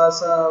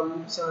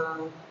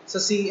sa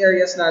sea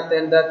areas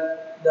natin that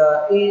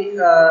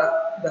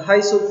the high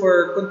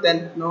sulfur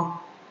content,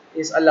 no,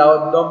 is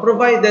allowed, no,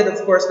 provided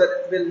of course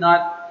that it will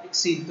not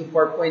exceed to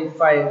 4.5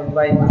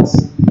 by mass.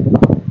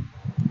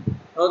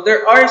 Now,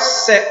 there are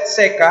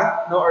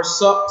SECA, no, or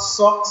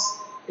SOx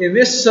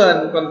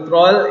emission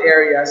control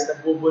areas,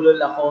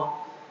 nabubulol ako,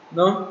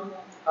 no,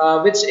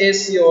 which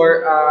is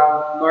your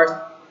North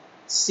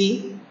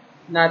Sea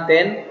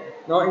natin,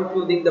 no,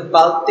 including the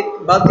Baltic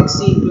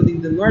Sea, including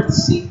the North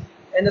Sea,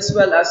 and as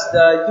well as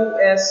the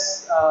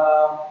US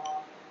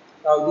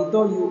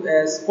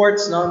US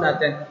ports, no,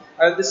 natin.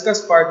 I'll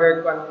discuss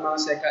further kung anong mga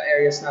SECA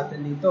areas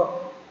natin dito.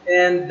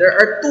 And there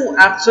are two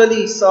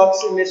actually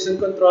SOx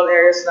emission control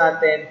areas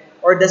natin,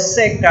 or the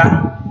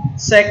SECA.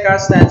 SECA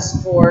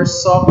stands for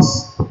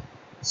SOx,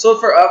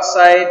 sulfur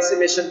oxides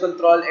emission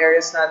control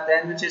areas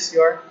natin, which is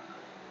your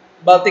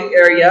Baltic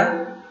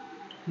area,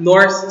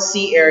 North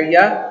Sea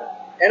area,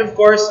 and of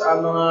course,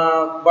 ang mga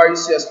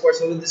various US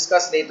ports. We'll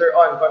discuss later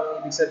on kung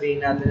anong ibig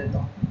sabihin natin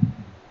ito.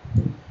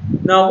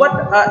 Now,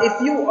 if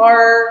you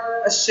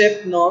are a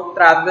ship, no,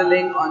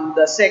 traveling on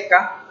the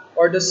SECA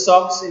or the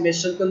SOx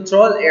emission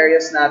control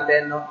areas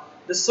natin, no,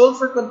 the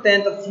sulfur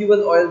content of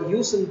fuel oil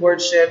used on board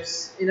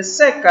ships in a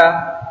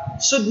SECA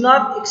should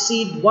not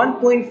exceed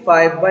 1.5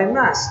 by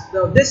mass.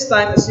 Now, this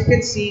time, as you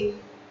can see,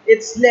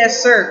 it's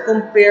lesser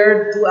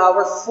compared to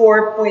our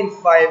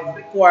 4.5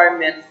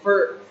 requirement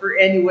for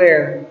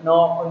anywhere,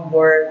 no, on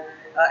board,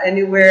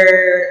 any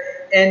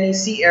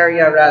sea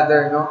area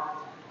rather, no.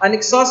 An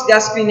exhaust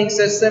gas cleaning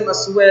system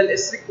as well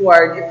is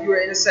required if you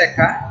are in a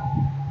SECA,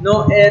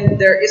 no,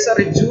 and there is a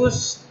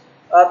reduced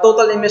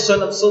total emission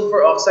of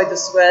sulfur oxide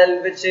as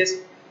well, which is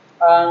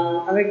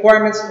ang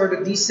requirements for the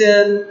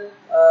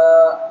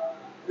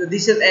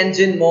diesel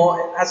engine mo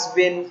has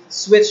been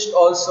switched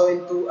also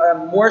into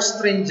a more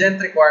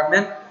stringent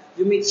requirement.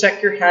 You may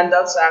check your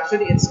handouts,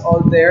 actually it's all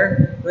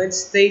there. It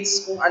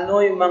states kung ano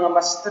yung mga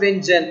mas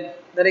stringent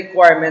na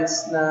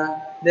requirements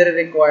na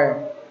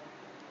nire-require.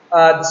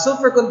 The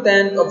sulfur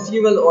content of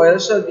fuel oil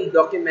shall be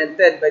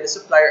documented by the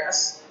supplier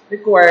as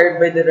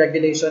required by the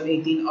Regulation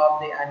 18 of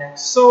the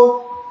Annex.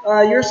 So,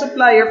 your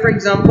supplier, for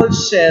example,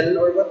 Shell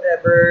or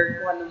whatever,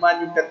 kung ano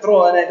man yung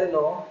Petron, I don't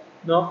know,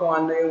 no, kung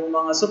ano yung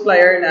mga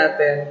supplier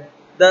natin,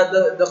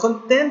 the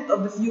content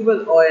of the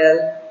fuel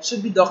oil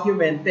should be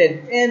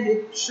documented and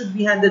it should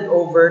be handed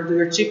over to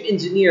your chief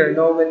engineer,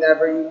 no,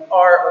 whenever you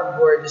are on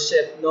board the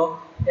ship,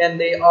 no,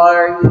 and they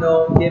are,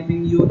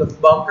 giving you the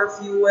bunker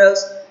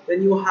fuels.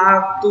 Then you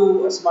have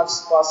to, as much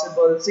as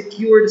possible,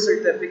 secure the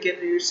certificate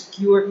or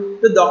secure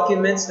the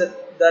documents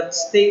that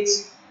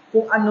states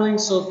kung ano yung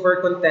sulfur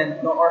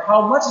content, no, or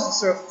how much is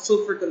the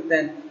sulfur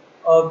content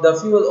of the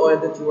fuel oil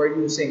that you are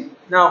using.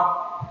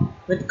 Now,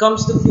 when it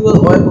comes to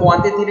fuel oil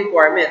quantity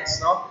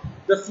requirements, no,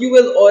 the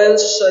fuel oil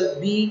shall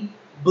be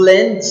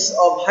blends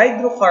of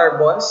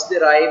hydrocarbons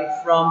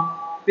derived from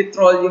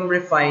petroleum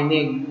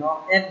refining,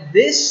 no, and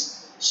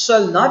this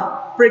shall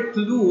not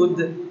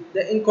preclude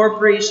the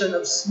incorporation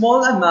of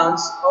small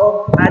amounts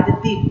of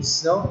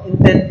additives, no,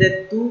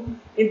 intended to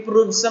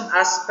improve some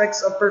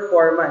aspects of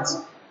performance.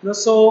 No,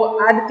 so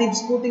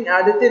additives, putting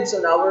additives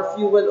on our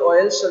fuel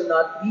oil shall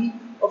not be,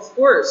 of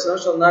course, no,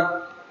 shall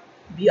not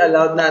be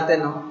allowed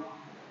natin, no.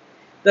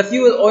 The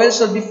fuel oil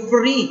shall be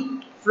free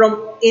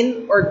from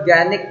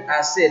inorganic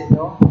acid,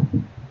 no.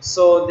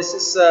 So this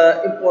is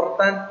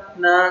important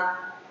na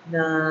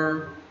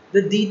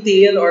the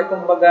detail or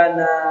kumbaga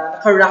na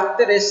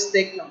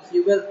characteristic ng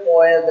fuel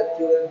oil that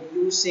you will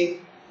be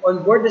using on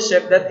board the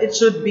ship, that it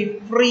should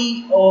be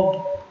free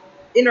of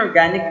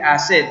inorganic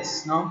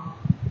acids, no?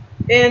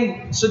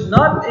 And should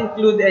not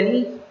include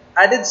any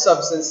added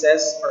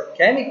substances or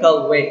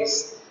chemical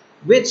waste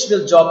which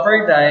will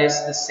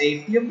jeopardize the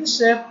safety of the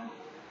ship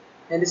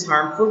and is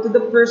harmful to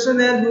the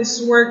personnel who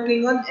is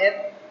working on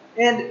it,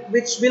 and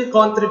which will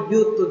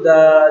contribute to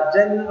the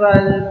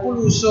general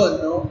pollution,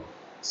 no?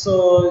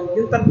 So,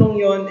 yung tatlong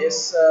yon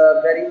is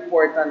very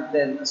important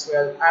then as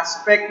well.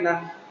 Aspect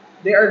na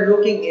they are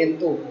looking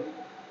into.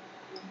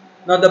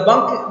 Now, the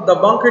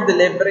bunker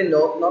delivery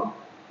note, no,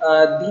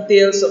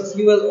 details of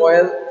fuel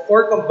oil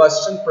for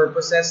combustion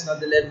purposes now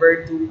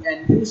delivered to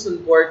and used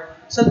on board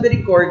shall be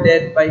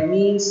recorded by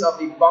means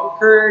of a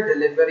bunker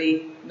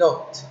delivery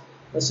note.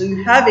 So, you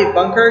have a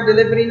bunker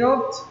delivery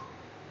note.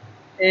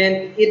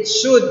 and it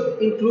should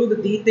include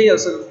the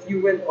details of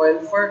fuel and oil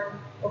for,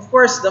 of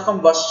course, the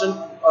combustion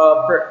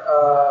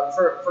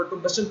for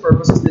combustion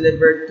purposes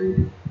delivered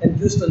to and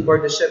used on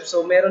board the ship.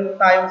 So meron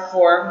tayong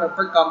form na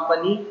per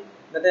company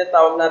na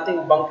tinatawag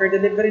nating bunker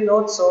delivery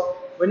note. So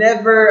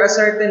whenever a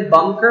certain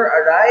bunker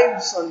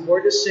arrives on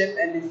board the ship,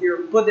 and if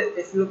you put it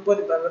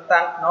on the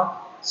tank, no,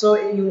 so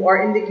you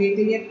are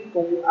indicating it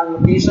kung ang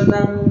location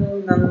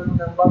ng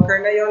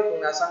bunker na yon,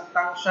 kung nasang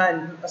tank siya,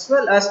 and as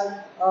well as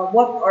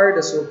what are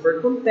the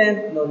sulfur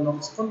content, no,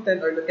 NOx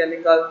content, or the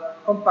chemical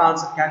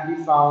compounds that can be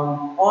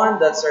found on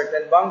that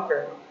certain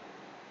bunker.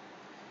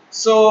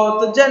 So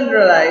to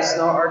generalize,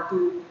 no, or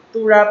to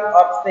wrap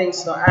up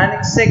things, no,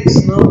 Annex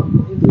 6, no,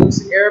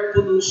 includes air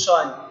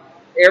pollution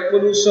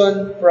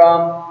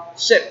from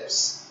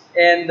ships,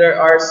 and there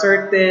are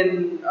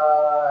certain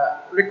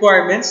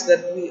requirements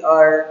that we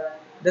are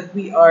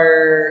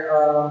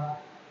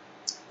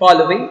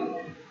following.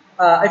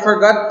 I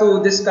forgot to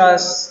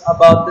discuss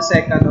about the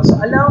second. No? So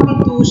allow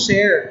me to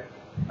share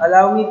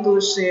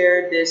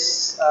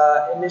this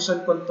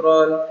emission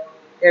control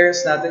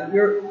areas natin,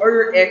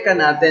 your ECA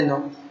natin.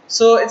 No?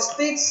 So it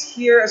states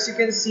here, as you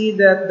can see,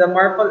 that the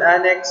Marpol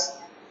Annex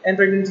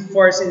entered into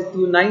force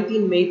into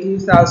 19 May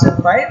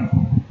 2005,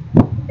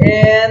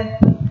 and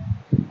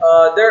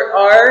there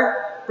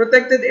are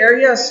protected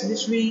areas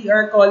which we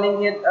are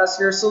calling it as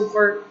your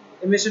sulfur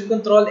emission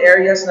control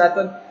areas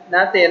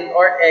natin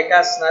or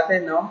ECAs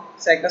natin, no?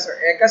 SECAs or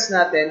ECAs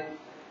natin,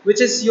 which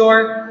is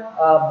your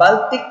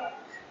Baltic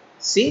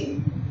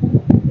Sea,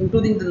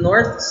 including the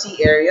North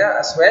Sea area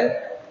as well.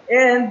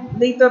 And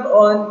later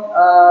on,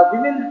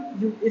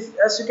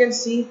 as you can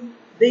see,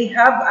 they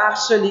have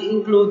actually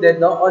included,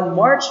 no, on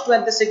March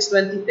 26,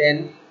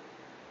 2010,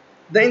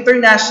 the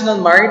International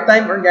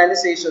Maritime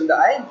Organization, the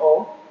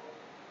IMO,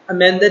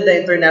 amended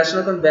the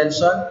International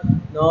Convention,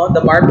 no,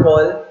 the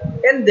Marpol,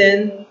 and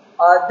then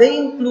they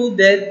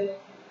included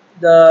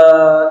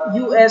the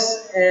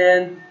US,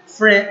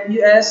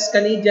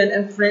 Canadian,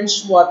 and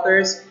French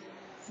waters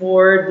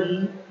for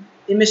the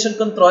emission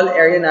control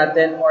area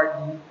natin, or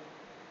the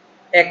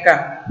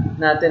ECA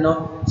natin,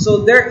 no?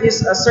 So there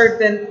is a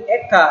certain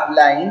ECA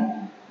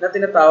line na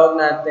tinatawag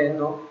natin,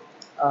 no?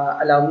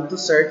 Allow me to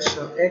search,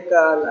 no?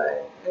 ECA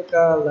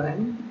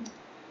line.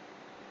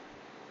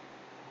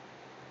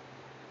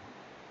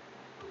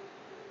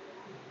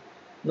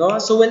 No?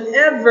 So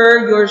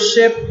whenever your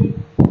ship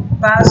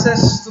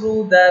passes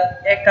through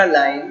that ECA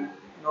line,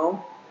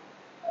 no?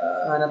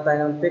 Hanap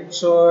tayo ng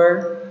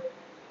picture.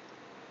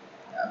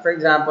 For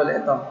example,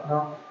 ito,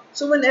 no?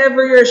 So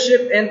whenever your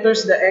ship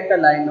enters the ECA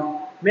line,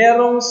 no,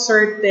 merong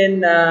certain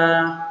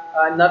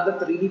not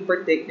that really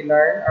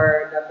particular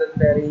or not that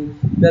very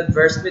well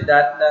versed with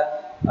that,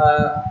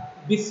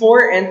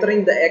 before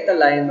entering the ECA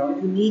line, no,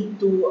 you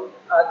need to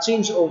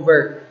change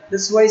over.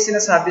 That's why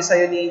sinasabi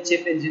sa'yo ni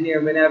Chief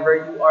Engineer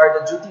whenever you are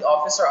the duty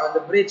officer on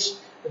the bridge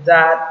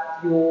that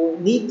you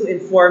need to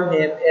inform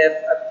him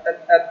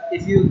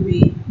if you'll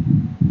be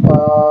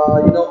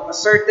a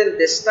certain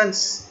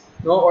distance,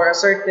 no, or a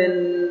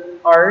certain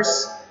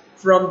hours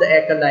from the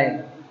ECA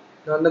line.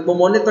 No,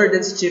 nagmo-monitor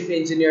din si Chief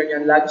Engineer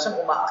niyan. Lagi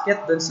siyang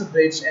umaakyat dun sa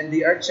bridge, and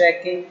they are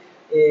checking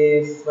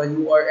if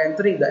you are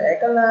entering the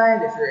ECA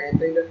line, if you're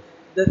entering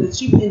the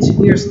Chief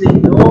Engineers, they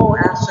know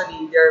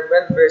actually, they're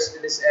well versed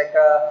in this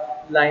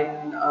ECA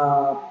line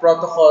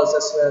protocols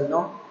as well,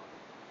 no?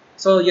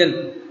 So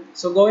yun.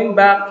 So going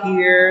back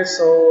here,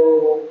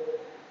 so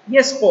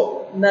yes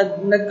po,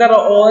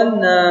 nagkaroon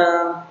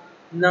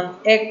ng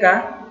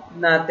ECA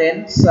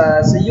natin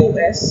sa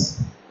US,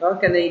 no,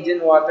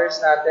 Canadian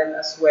waters natin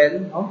as well,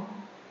 no?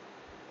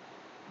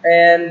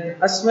 And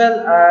as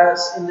well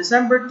as in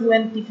December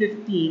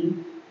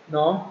 2015,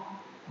 no,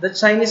 the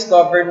Chinese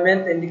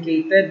government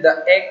indicated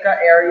the ECA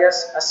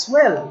areas as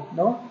well,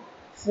 no,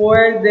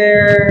 for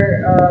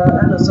their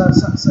sa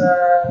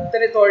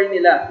territory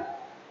nila,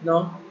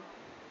 no.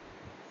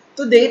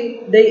 To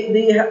date,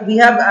 we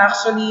have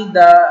actually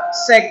the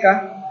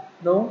SECA,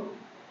 no,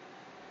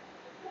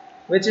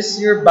 which is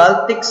your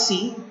Baltic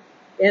Sea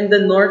and the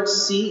North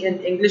Sea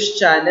and English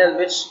Channel,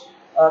 which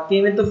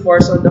came into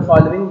force on the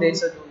following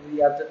dates. So we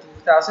have the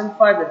 2005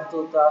 and the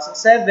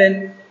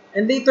 2007,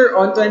 and later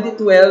on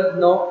 2012,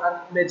 no,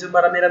 medyo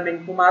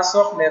marami-raming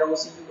pumasok. Merong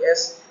si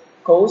US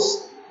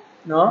Coast,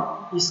 no,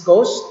 East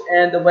Coast,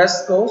 and the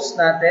West Coast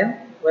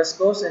natin, West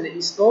Coast and the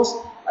East Coast,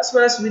 as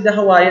well as with the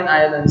Hawaiian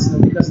Islands, no,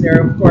 because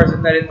they're of course a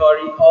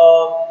territory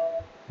of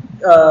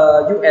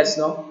US,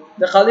 no.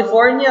 The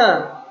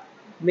California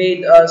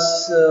made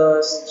us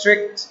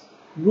strict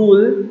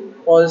rule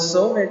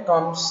also when it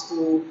comes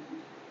to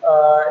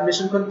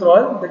emission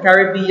control. The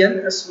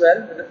Caribbean as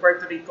well, the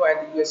Puerto Rico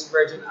and the US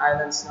Virgin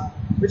Islands now,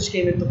 which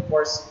came into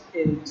force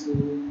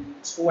into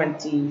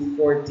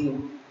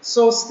 2014.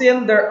 So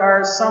still there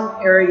are some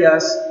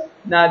areas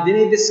na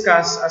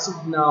dinidiscuss as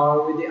of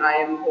now with the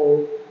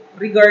IMO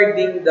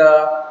regarding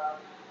the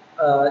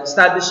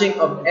establishing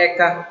of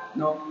ECA,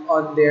 no,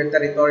 on their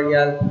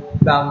territorial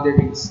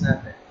boundaries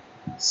natin.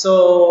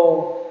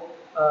 So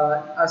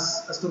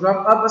as to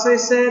wrap up, as I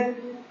said,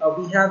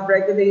 we have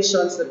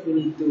regulations that we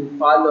need to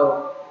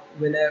follow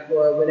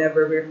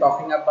whenever we're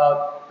talking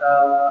about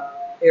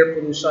air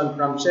pollution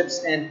from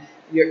ships, and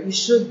we are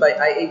issued by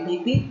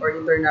IAPP, or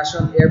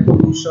International Air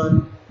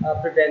Pollution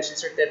Prevention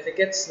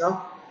Certificates,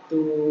 no,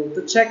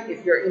 to check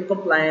if you're in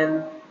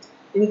compliance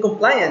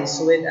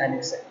with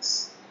Annex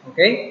X.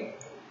 Okay?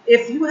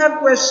 If you have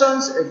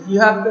questions, if you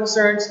have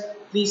concerns,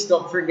 please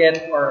don't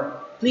forget, or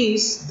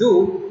please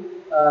do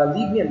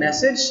leave me a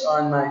message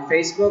on my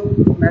Facebook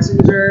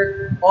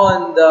Messenger,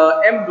 on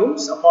the M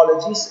rooms.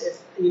 Apologies if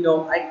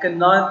I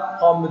cannot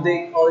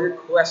accommodate all your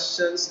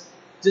questions.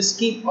 Just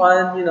keep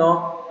on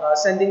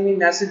sending me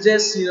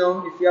messages.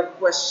 If you have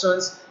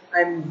questions,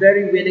 I'm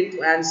very willing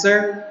to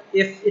answer.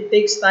 If it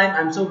takes time,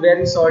 I'm so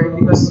very sorry,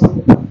 because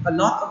a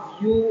lot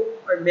of you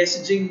are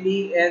messaging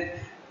me, and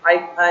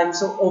I'm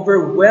so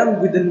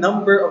overwhelmed with the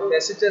number of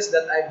messages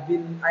that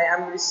I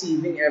am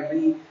receiving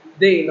every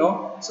day,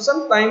 so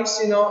sometimes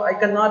I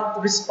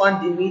cannot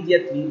respond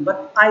immediately,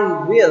 but I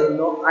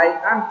will, I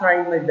am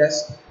trying my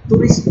best to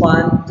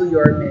respond to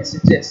your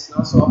messages,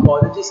 so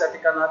apologies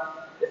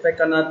if I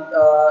cannot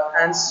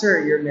answer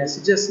your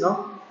messages,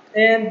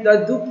 and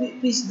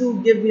please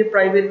do give me a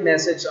private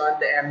message on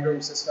the M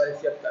rooms as well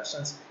if you have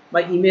questions.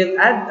 My email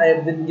ad, I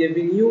have been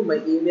giving you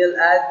my email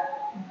ad,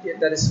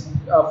 that is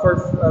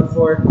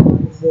for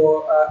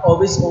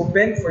always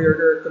open for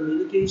your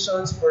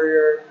communications, for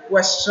your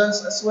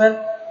questions as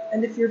well.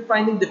 And if you're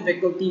finding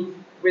difficulty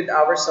with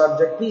our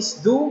subject, please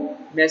do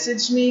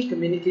message me,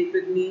 communicate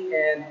with me,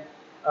 and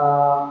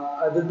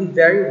I will be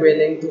very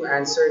willing to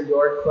answer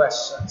your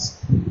questions.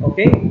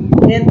 Okay?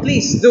 And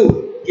please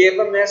do give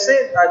a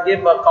message,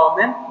 give a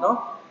comment,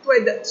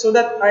 so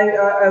that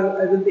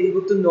I will be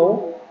able to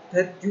know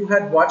that you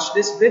had watched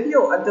this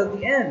video until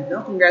the end.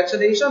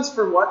 Congratulations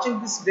for watching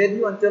this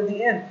video until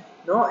the end.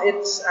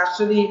 It's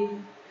actually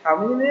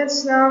how many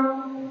minutes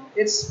now?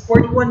 It's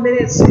 41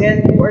 minutes,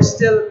 and you are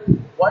still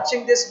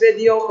watching this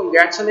video.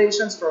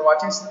 Congratulations for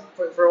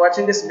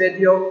watching this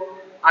video.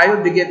 I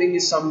will be giving you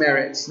some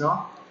merits.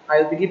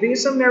 I will be giving you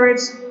some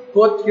merits.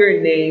 Put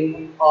your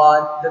name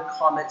on the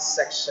comment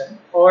section,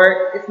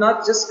 or if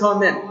not, just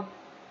comment.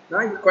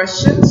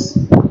 Questions,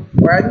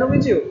 or I don't know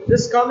with you.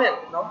 Just comment.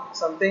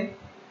 Something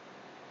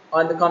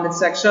on the comment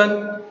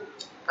section.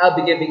 I'll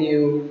be giving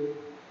you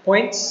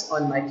points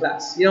on my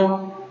class.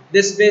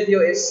 This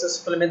video is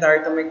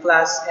supplementary to my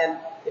class, and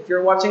if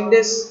you're watching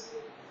this,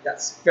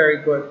 that's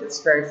very good.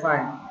 That's very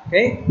fine.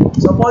 Okay.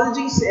 So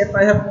apologies if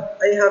I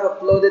have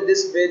uploaded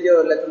this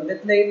video a little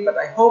bit late, but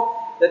I hope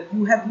that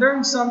you have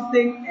learned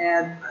something,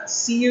 and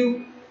see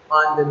you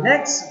on the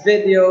next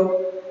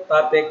video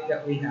topic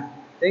that we have.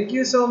 Thank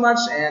you so much,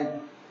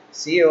 and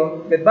see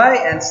you.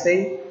 Goodbye, and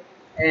stay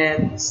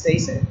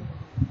safe.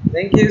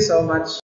 Thank you so much.